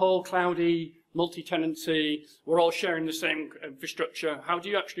down that whole cloudy, multi-tenancy, we're all sharing the same infrastructure, how do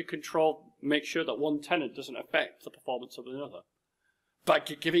you actually make sure that one tenant doesn't affect the performance of another? By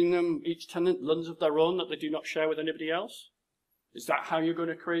giving them, each tenant, LUNs of their own that they do not share with anybody else? Is that how you're going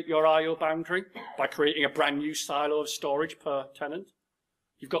to create your I/O boundary? By creating a brand new silo of storage per tenant?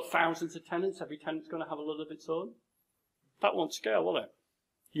 You've got thousands of tenants, every tenant's going to have a LUN of its own. That won't scale, will it?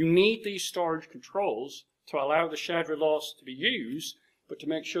 You need these storage controls to allow the shared resource to be used, but to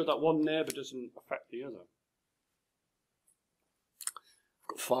make sure that one neighbor doesn't affect the other.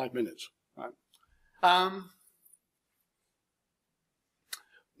 I've got 5 minutes. Right.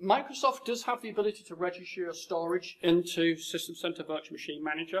 Microsoft does have the ability to register your storage into System Center Virtual Machine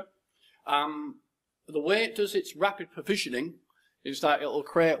Manager. The way it does its rapid provisioning is that it will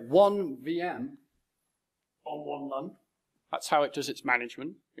create one VM on one LUN. That's how it does its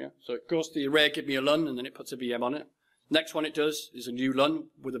management. Yeah? So it goes to the array, give me a LUN, and then it puts a VM on it. Next one it does is a new LUN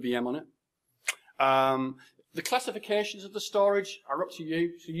with a VM on it. The classifications of the storage are up to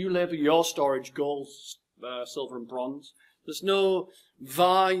you. So you label your storage gold, silver, and bronze. There's no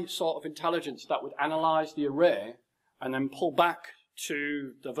VI sort of intelligence that would analyze the array and then pull back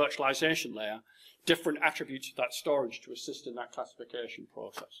to the virtualization layer different attributes of that storage to assist in that classification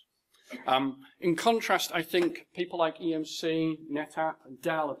process. In contrast, I think people like EMC, NetApp, and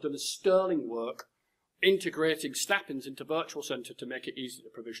Dell have done a sterling work integrating snap-ins into Virtual Center to make it easy to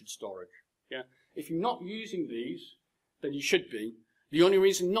provision storage. Yeah? If you're not using these, then you should be. The only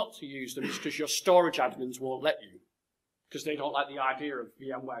reason not to use them is because your storage admins won't let you, because they don't like the idea of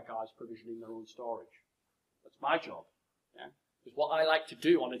VMware guys provisioning their own storage. That's my job. Yeah? Because what I like to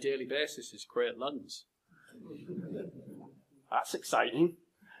do on a daily basis is create LUNs. That's exciting.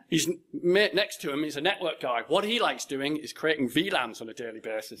 Next to him is a network guy. What he likes doing is creating VLANs on a daily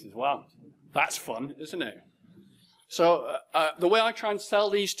basis as well. That's fun, isn't it? So the way I try and sell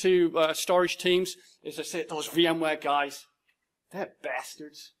these to storage teams is I say, those VMware guys, they're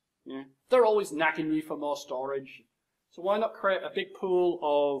bastards. Yeah? They're always nagging you for more storage. So why not create a big pool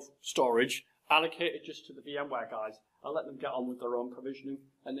of storage allocated just to the VMware guys and let them get on with their own provisioning,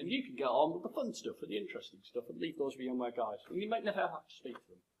 and then you can get on with the fun stuff and the interesting stuff and leave those VMware guys. And you might never have to speak to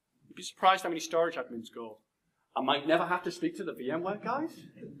them. You'd be surprised how many storage admins go, I might never have to speak to the VMware guys?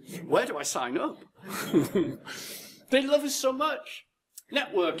 Where do I sign up? They love us so much.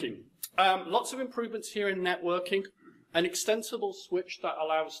 Networking. Lots of improvements here in networking. An extensible switch that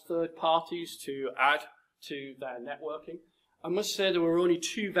allows third parties to add to their networking. I must say there were only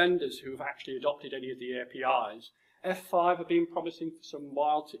 2 vendors who have actually adopted any of the APIs. F5 have been promising for some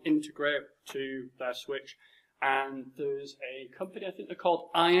while to integrate to their switch. And there's a company, I think they're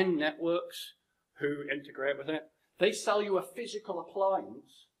called Iron Networks, who integrate with it. They sell you a physical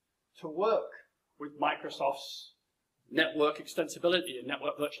appliance to work with Microsoft's network extensibility and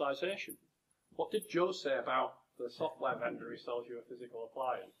network virtualization. What did Joe say about the software vendor who sells you a physical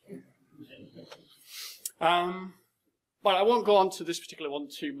appliance? But I won't go on to this particular one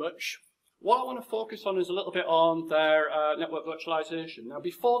too much. What I want to focus on is a little bit on their network virtualization. Now,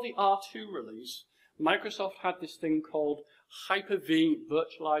 before the R2 release, Microsoft had this thing called Hyper-V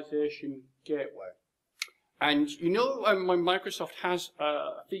Virtualization Gateway. And you know when Microsoft has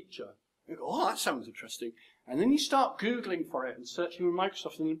a feature, you go, oh, that sounds interesting. And then you start Googling for it and searching with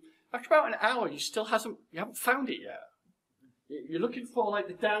Microsoft, and after about an hour, you haven't found it yet. You're looking for like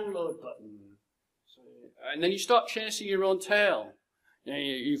the download button. And then you start chasing your own tail.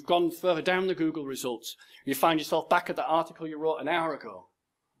 You've gone further down the Google results. You find yourself back at the article you wrote an hour ago.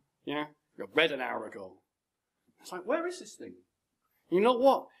 Yeah? You read an hour ago. It's like, where is this thing? You know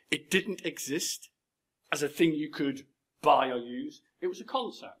what? It didn't exist as a thing you could buy or use. It was a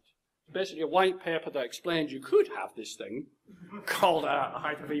concept. Basically a white paper that explained you could have this thing called a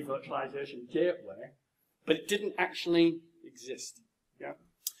Hyper-V Virtualization Gateway, but it didn't actually exist. Yeah?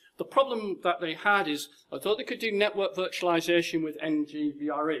 The problem that they had is, although they could do network virtualization with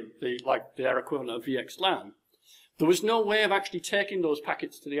NGVRE, like their equivalent of VXLAN, there was no way of actually taking those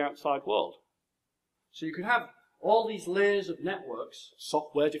packets to the outside world. So you could have all these layers of networks,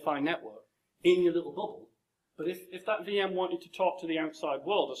 software-defined network, in your little bubble. But if that VM wanted to talk to the outside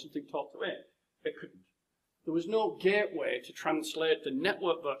world or something talk to it, it couldn't. There was no gateway to translate the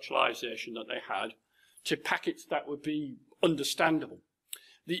network virtualization that they had to packets that would be understandable.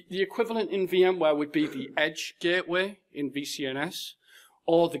 The equivalent in VMware would be the Edge gateway in VCNS,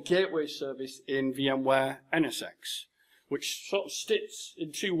 or the gateway service in VMware NSX, which sort of sits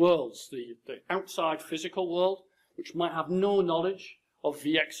in 2 worlds, the outside physical world, which might have no knowledge of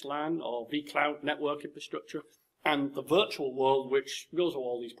VXLAN or vCloud network infrastructure, and the virtual world, which knows what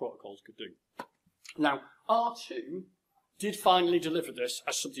all these protocols could do. Now, R2 did finally deliver this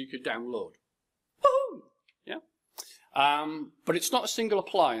as something you could download. Woohoo! Yeah? But it's not a single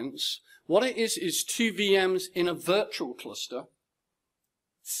appliance. What it is 2 VMs in a virtual cluster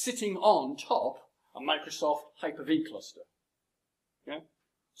sitting on top a Microsoft Hyper-V cluster. Yeah?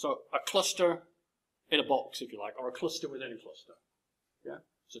 So a cluster in a box, if you like, or a cluster within a cluster. Yeah?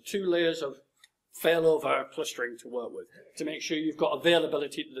 So 2 layers of failover clustering to work with to make sure you've got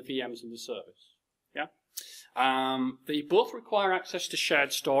availability to the VMs in the service. Yeah? They both require access to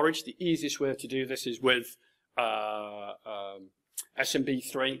shared storage. The easiest way to do this is with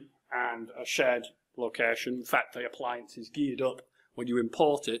SMB3 and a shared location. In fact, the appliance is geared up when you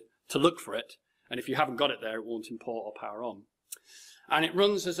import it to look for it, and if you haven't got it there, it won't import or power on. And it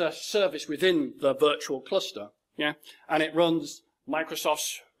runs as a service within the virtual cluster, yeah, and it runs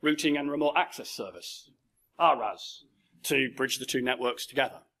Microsoft's routing and remote access service, RAS, to bridge the 2 networks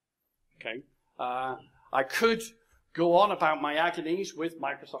together. Okay, I could go on about my agonies with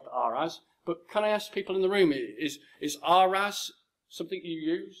Microsoft RAS, but can I ask people in the room, is RAS something you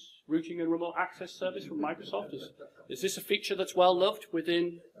use? Routing and remote access service from Microsoft? Is this a feature that's well loved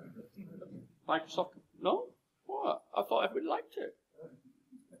within Microsoft? No? What? I thought everybody liked it.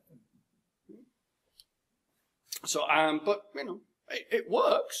 So, but, you know, it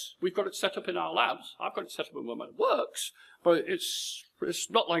works. We've got it set up in our labs. I've got it set up in one. It works, but it's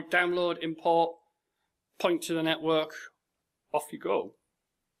not like download, import, point to the network, off you go.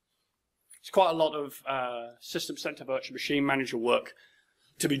 It's quite a lot of System Center Virtual Machine Manager work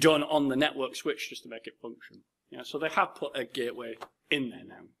to be done on the network switch just to make it function. Yeah, so they have put a gateway in there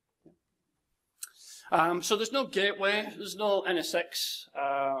now. So there's no gateway, there's no NSX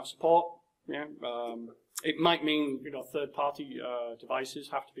support. Yeah, it might mean, you know, third-party devices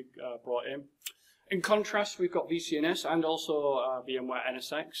have to be brought in. In contrast, we've got VCNS and also VMware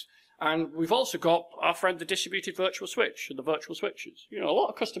NSX. And we've also got our friend, the distributed virtual switch and the virtual switches. You know, a lot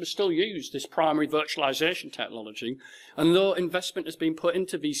of customers still use this primary virtualization technology. And though investment has been put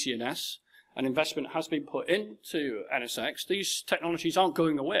into VCNS and investment has been put into NSX, these technologies aren't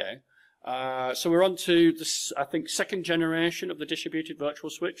going away. So we're on to this, I think, second generation of the distributed virtual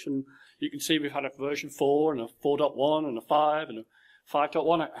switch. And you can see we've had a version 4 and a 4.1 and a 5 and a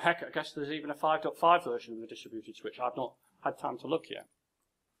 5.1. Heck, I guess there's even a 5.5 version of the distributed switch. I've not had time to look yet.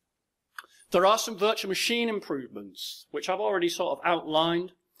 There are some virtual machine improvements, which I've already sort of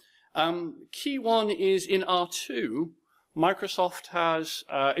outlined. Key one is in R2, Microsoft has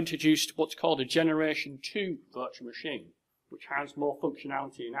introduced what's called a Generation 2 virtual machine, which has more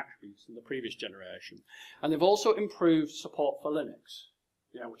functionality and attributes than the previous generation. And they've also improved support for Linux,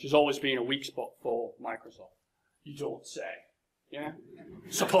 yeah, which has always been a weak spot for Microsoft. You don't say. Yeah?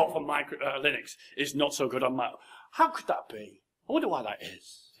 Support for Linux is not so good on Mac. How could that be? I wonder why that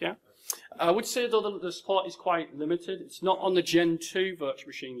is. Yeah? I would say, though, the support is quite limited. It's not on the Gen 2 virtual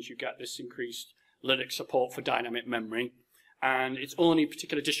machines you get this increased Linux support for dynamic memory, and it's only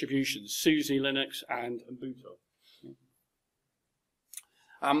particular distributions, SUSE Linux and Ubuntu.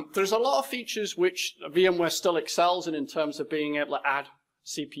 There's a lot of features which VMware still excels in terms of being able to add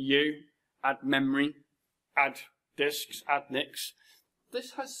CPU, add memory, add disks, add NICs.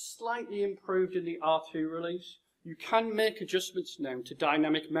 This has slightly improved in the R2 release. You can make adjustments now to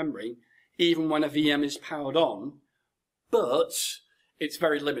dynamic memory even when a VM is powered on, but it's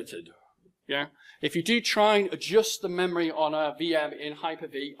very limited. Yeah? If you do try and adjust the memory on a VM in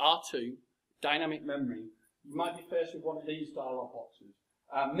Hyper-V R2, dynamic memory, you might be faced with one of these dialog boxes.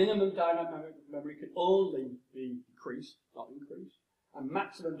 Minimum dynamic memory could only be increased, not increased, and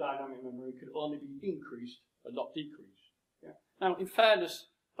maximum dynamic memory could only be increased and not decreased. Yeah? Now, in fairness,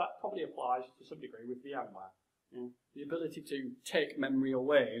 that probably applies to some degree with VMware. Yeah. The ability to take memory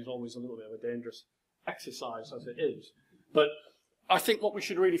away is always a little bit of a dangerous exercise as it is. But I think what we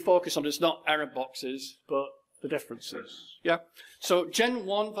should really focus on is not error boxes, but the differences. Yeah. So Gen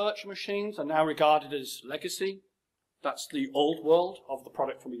 1 virtual machines are now regarded as legacy. That's the old world of the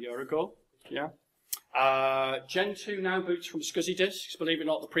product from a year ago. Yeah. Gen 2 now boots from SCSI disks. Believe it or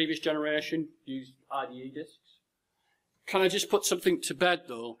not, the previous generation used IDE disks. Can I just put something to bed,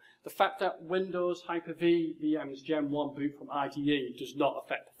 though? The fact that Windows Hyper-V VMs Gen 1 boot from IDE does not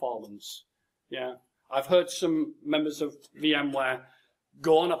affect performance. Yeah, I've heard some members of VMware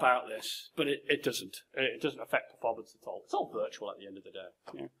go on about this, but it doesn't. It doesn't affect performance at all. It's all virtual at the end of the day.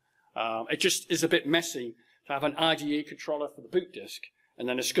 Yeah? It just is a bit messy to have an IDE controller for the boot disk and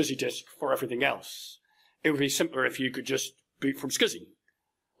then a SCSI disk for everything else. It would be simpler if you could just boot from SCSI,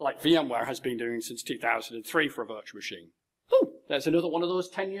 like VMware has been doing since 2003 for a virtual machine. Oh, there's another one of those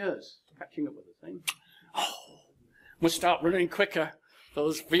 10 years catching up with the thing. Oh, must start running quicker.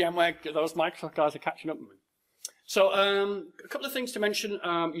 Those VMware, those Microsoft guys are catching up with me. So a couple of things to mention.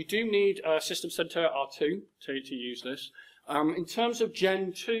 You do need a System Center R2 to use this. In terms of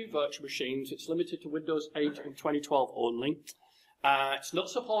Gen 2 virtual machines, it's limited to Windows 8 and 2012 only. It's not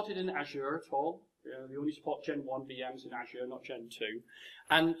supported in Azure at all. They only support Gen 1 VMs in Azure, not Gen 2.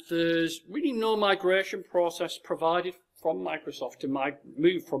 And there's really no migration process provided from Microsoft to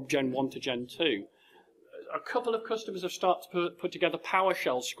move from Gen 1 to Gen 2. A couple of customers have started to put together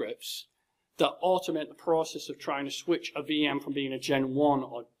PowerShell scripts that automate the process of trying to switch a VM from being a Gen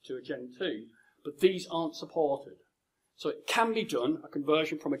 1 to a Gen 2, but these aren't supported. So it can be done, a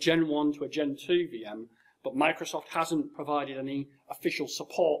conversion from a Gen 1 to a Gen 2 VM, but Microsoft hasn't provided any official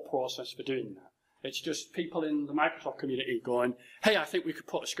support process for doing that. It's just people in the Microsoft community going, hey, I think we could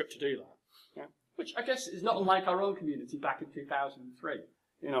put a script to do that. Yeah? Which I guess is not unlike our own community back in 2003.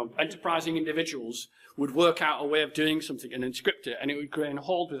 You know, enterprising individuals would work out a way of doing something and then script it, and it would gain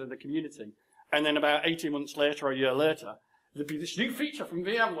hold within the community. And then about 18 months later or a year later, there'd be this new feature from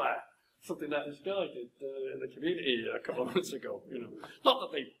VMware, something that this guy did in the community a couple of months ago. You know, not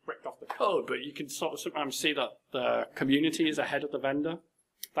that they bricked off the code, but you can sort of sometimes see that the community is ahead of the vendor.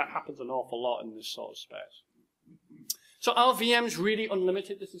 That happens an awful lot in this sort of space. So are VMs really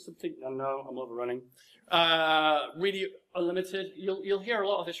unlimited? This is something, I know I'm overrunning. Really unlimited. You'll hear a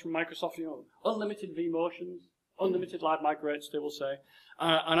lot of this from Microsoft, unlimited vMotions, unlimited live migrates, they will say.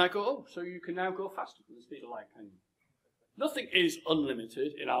 And I go, oh, so you can now go faster than the speed of light, can you? Nothing is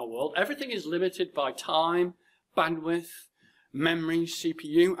unlimited in our world. Everything is limited by time, bandwidth, memory,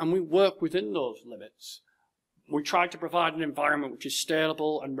 CPU, and we work within those limits. We try to provide an environment which is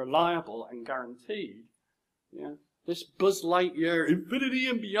scalable and reliable and guaranteed. Yeah? This Buzz Lightyear infinity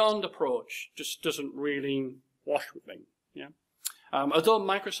and beyond approach just doesn't really wash with me. Yeah? Although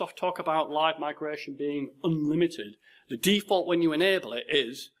Microsoft talk about live migration being unlimited, the default when you enable it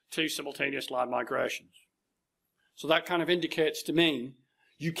is 2 simultaneous live migrations. So that kind of indicates to me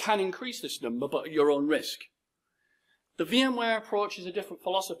you can increase this number, but at your own risk. The VMware approach is a different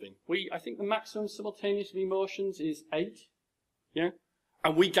philosophy. I think the maximum simultaneous vMotions is 8, yeah,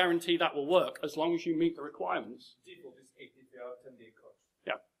 and we guarantee that will work as long as you meet the requirements. Default is 8 if you have 10-day course.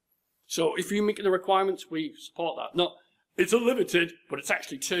 Yeah. So if you meet the requirements, we support that. No, it's unlimited, but it's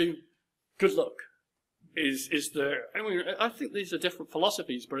actually 2. Good luck. I think these are different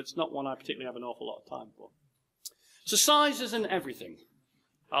philosophies, but it's not one I particularly have an awful lot of time for. So size isn't everything.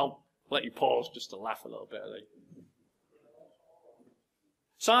 I'll let you pause just to laugh a little bit.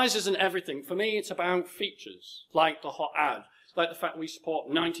 Size isn't everything. For me, it's about features, like the hot add, like the fact we support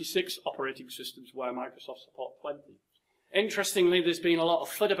 96 operating systems where Microsoft support 20. Interestingly, there's been a lot of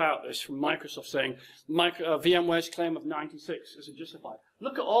FUD about this from Microsoft saying VMware's claim of 96 isn't justified.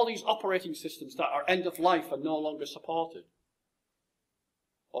 Look at all these operating systems that are end of life and no longer supported.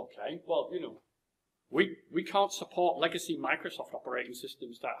 Okay, well, we can't support legacy Microsoft operating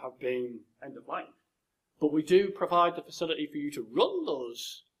systems that have been end of life. But we do provide the facility for you to run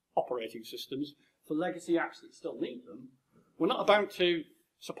those operating systems for legacy apps that still need them. We're not about to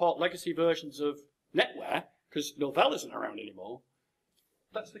support legacy versions of NetWare because Novell isn't around anymore.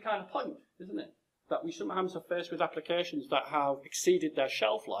 That's the kind of point, isn't it? That we sometimes are faced with applications that have exceeded their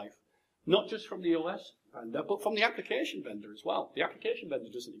shelf life, not just from the OS vendor, but from the application vendor as well. The application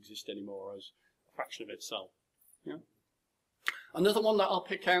vendor doesn't exist anymore as a fraction of itself. Yeah? Another one that I'll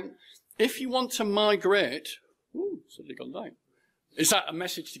pick out, if you want to migrate, suddenly gone down. Is that a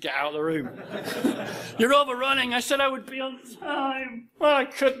message to get out of the room? You're overrunning. I said I would be on time. Well, I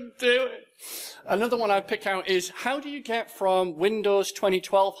couldn't do it. Another one I'd pick out is, how do you get from Windows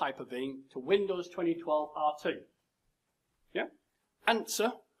 2012 Hyper-V to Windows 2012 R2? Yeah?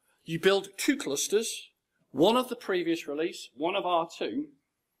 Answer, you build 2 clusters, one of the previous release, one of R2,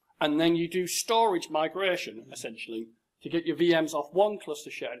 and then you do storage migration, essentially, to get your VMs off one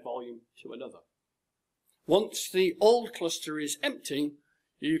cluster shared volume to another. Once the old cluster is empty,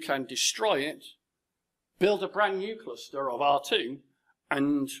 you can destroy it, build a brand new cluster of R2,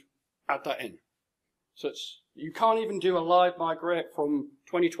 and add that in. So you can't even do a live migrate from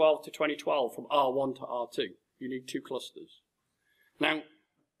 2012 to 2012 from R1 to R2. You need 2 clusters. Now,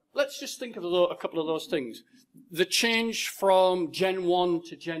 let's just think of a couple of those things. The change from Gen 1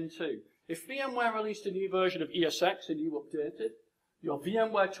 to Gen 2. If VMware released a new version of ESX and you updated, your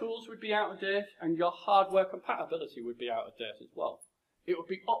VMware tools would be out of date and your hardware compatibility would be out of date as well. It would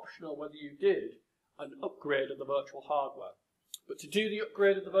be optional whether you did an upgrade of the virtual hardware. But to do the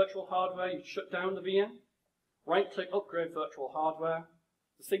upgrade of the virtual hardware, you'd shut down the VM, right-click Upgrade Virtual Hardware,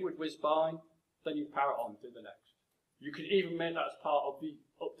 the thing would whiz by, then you'd power it on, do the next. You could even make that as part of the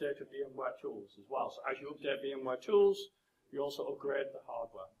update of VMware tools as well. So as you update VMware tools, you also upgrade the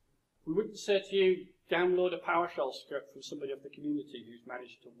hardware. We wouldn't say to you, download a PowerShell script from somebody of the community who's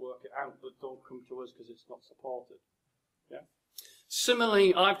managed to work it out, but don't come to us because it's not supported. Yeah?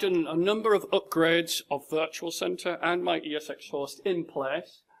 Similarly, I've done a number of upgrades of Virtual Center and my ESX host in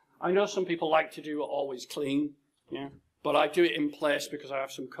place. I know some people like to do it always clean, yeah, but I do it in place because I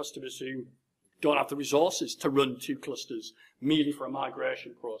have some customers who don't have the resources to run 2 clusters merely for a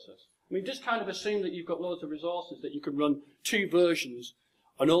migration process. I mean, just kind of assume that you've got loads of resources that you can run 2 versions,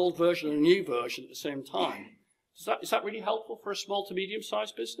 an old version and a new version at the same time. Is that really helpful for a small to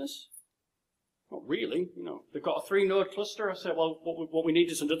medium-sized business? Not really. They've got a 3-node cluster. I say, well, what we need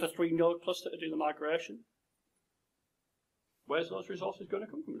is another 3-node cluster to do the migration. Where's those resources going to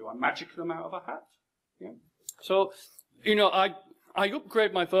come from? Do I magic them out of a hat? Yeah. So, I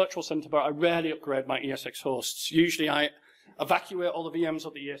upgrade my virtual center, but I rarely upgrade my ESX hosts. Usually I evacuate all the VMs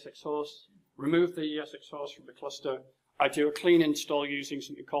of the ESX host, remove the ESX host from the cluster. I do a clean install using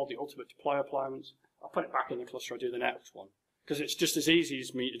something called the Ultimate Deploy Appliance. I put it back in the cluster, I do the next one. Because it's just as easy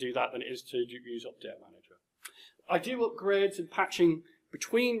as me to do that than it is to use Update Manager. I do upgrades and patching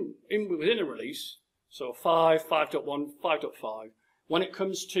within a release, so 5, 5.1, 5.5, when it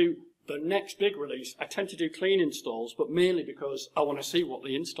comes to the next big release, I tend to do clean installs, but mainly because I want to see what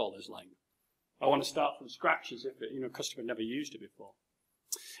the install is like. I want to start from scratch as if a customer never used it before.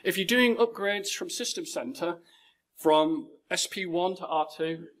 If you're doing upgrades from System Center, from SP1 to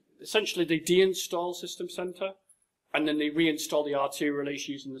R2, essentially they deinstall System Center, and then they reinstall the R2 release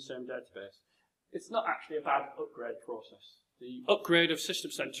using the same database. It's not actually a bad upgrade process. The upgrade of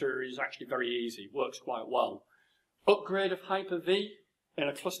System Center is actually very easy, works quite well. Upgrade of Hyper-V in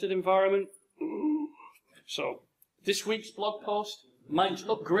a clustered environment. So this week's blog post, mine's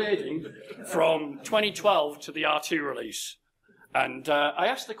upgrading from 2012 to the R2 release. And I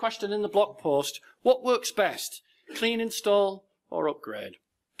asked the question in the blog post, what works best, clean install or upgrade?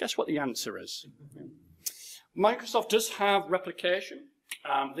 Guess what the answer is? Microsoft does have replication.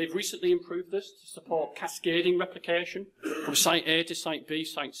 They've recently improved this to support cascading replication from site A to site B,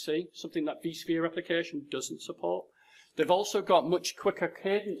 site C, something that vSphere replication doesn't support. They've also got much quicker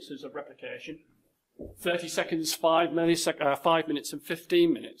cadences of replication, 30 seconds, 5 minutes and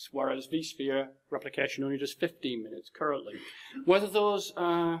 15 minutes, whereas vSphere replication only does 15 minutes currently. Whether those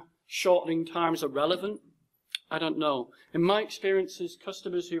shortening times are relevant, I don't know. In my experiences,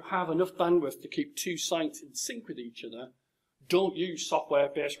 customers who have enough bandwidth to keep two sites in sync with each other don't use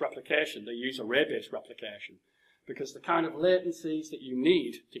software-based replication, they use array-based replication, because the kind of latencies that you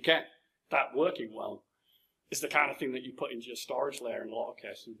need to get that working well is the kind of thing that you put into your storage layer in a lot of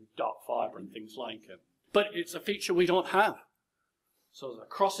cases with dark fiber and things like it. But it's a feature we don't have. So they're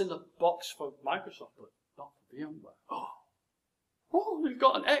crossing the box for Microsoft, but not for VMware. Oh, we've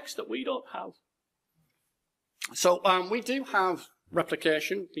got an X that we don't have. So we do have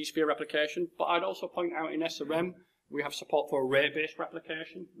replication, vSphere replication, but I'd also point out in SRM, we have support for array-based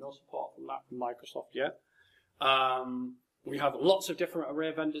replication. No support from that from Microsoft yet. We have lots of different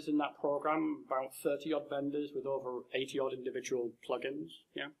array vendors in that program, about 30-odd vendors with over 80-odd individual plugins,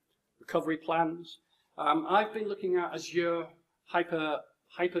 recovery plans. I've been looking at Azure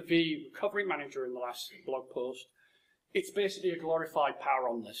Hyper-V Recovery Manager in the last blog post. It's basically a glorified power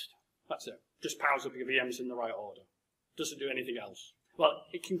on list. That's it. Just powers up your VMs in the right order. Doesn't do anything else. Well,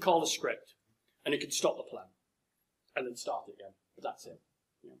 it can call a script, and it can stop the plan, and then start it again. But that's it.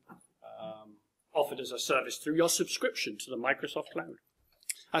 Offered as a service through your subscription to the Microsoft Cloud.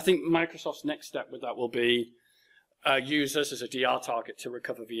 I think Microsoft's next step with that will be use us as a DR target to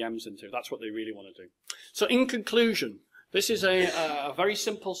recover VMs into. That's what they really want to do. So in conclusion, this is a very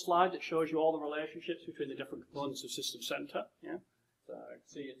simple slide that shows you all the relationships between the different components of System Center. So you can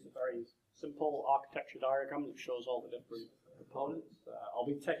see it's a very simple architecture diagram that shows all the different components. I'll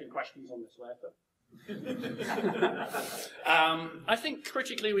be taking questions on this later. I think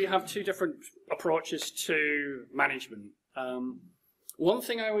critically we have two different approaches to management. One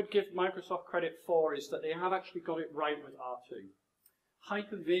thing I would give Microsoft credit for is that they have actually got it right with R2.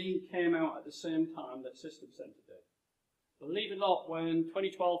 Hyper-V came out at the same time that System Center did. Believe it or not, when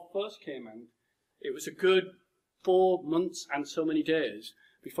 2012 first came out, it was a good 4 months and so many days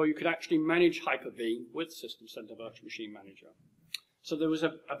before you could actually manage Hyper-V with System Center Virtual Machine Manager. So there was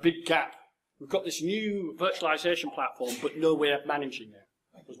a big gap. We've got this new virtualization platform, but no way of managing it,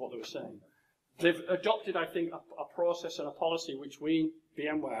 was what they were saying. They've adopted, I think, a process and a policy which we,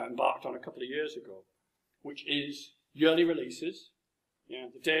 VMware, embarked on a couple of years ago, which is yearly releases.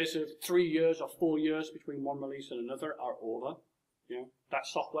 The days of 3 years or 4 years between one release and another are over. That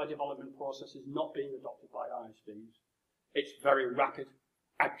software development process is not being adopted by ISVs. It's very rapid,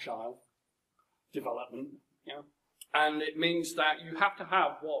 agile development. And it means that you have to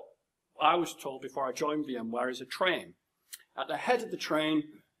have what I was told before I joined VMware is a train. At the head of the train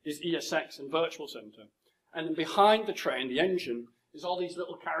is ESX and Virtual Center. And then behind the train, the engine, is all these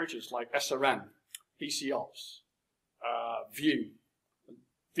little carriages like SRM, VCOps, View,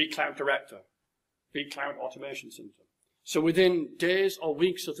 vCloud Director, vCloud Automation Center. So within days or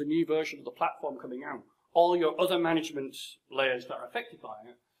weeks of the new version of the platform coming out, all your other management layers that are affected by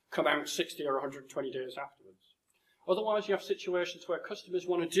it come out 60 or 120 days afterwards. Otherwise, you have situations where customers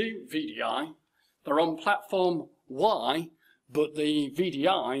want to do VDI, they're on platform Y, but the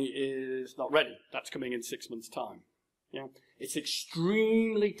VDI is not ready. That's coming in 6 months' time. It's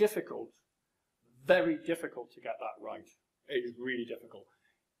extremely difficult, very difficult to get that right. It is really difficult.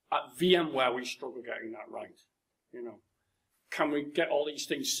 At VMware, we struggle getting that right. Can we get all these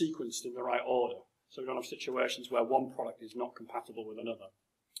things sequenced in the right order so we don't have situations where one product is not compatible with another?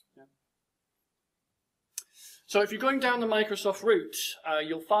 So if you're going down the Microsoft route,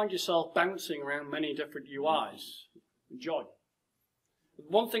 you'll find yourself bouncing around many different UIs. Enjoy.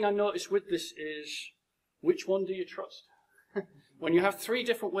 One thing I noticed with this is, which one do you trust? When you have 3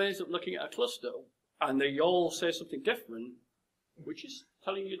 different ways of looking at a cluster, and they all say something different, which is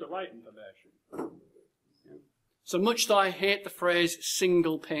telling you the right information. Yeah. So much that I hate the phrase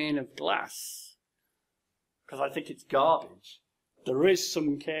single pane of glass, because I think it's garbage, there is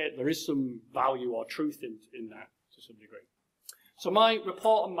some value or truth in that to some degree. So my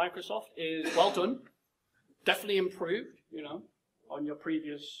report on Microsoft is well done, definitely improved, on your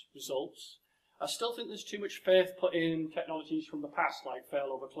previous results. I still think there's too much faith put in technologies from the past, like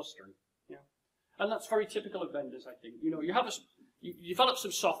failover clustering. Yeah. And that's very typical of vendors, I think. You develop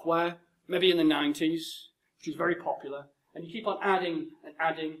some software, maybe in the 90s, which is very popular, and you keep on adding and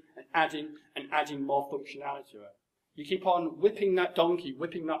adding and adding and adding more functionality to it. You keep on whipping that donkey,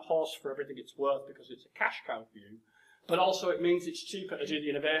 whipping that horse for everything it's worth because it's a cash cow for you, but also it means it's cheaper to do the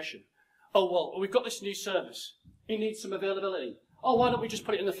innovation. Oh, well, we've got this new service. It needs some availability. Oh, why don't we just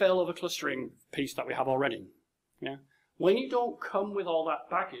put it in the failover clustering piece that we have already? Yeah. When you don't come with all that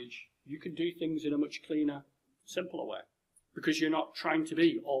baggage, you can do things in a much cleaner, simpler way, because you're not trying to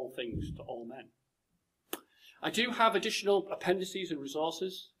be all things to all men. I do have additional appendices and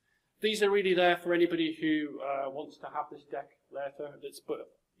resources. These are really there for anybody who wants to have this deck later. But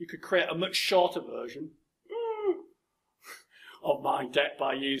you could create a much shorter version of my deck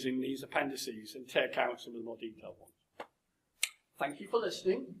by using these appendices and take out some of the more detailed ones. Thank you for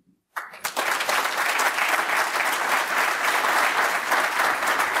listening.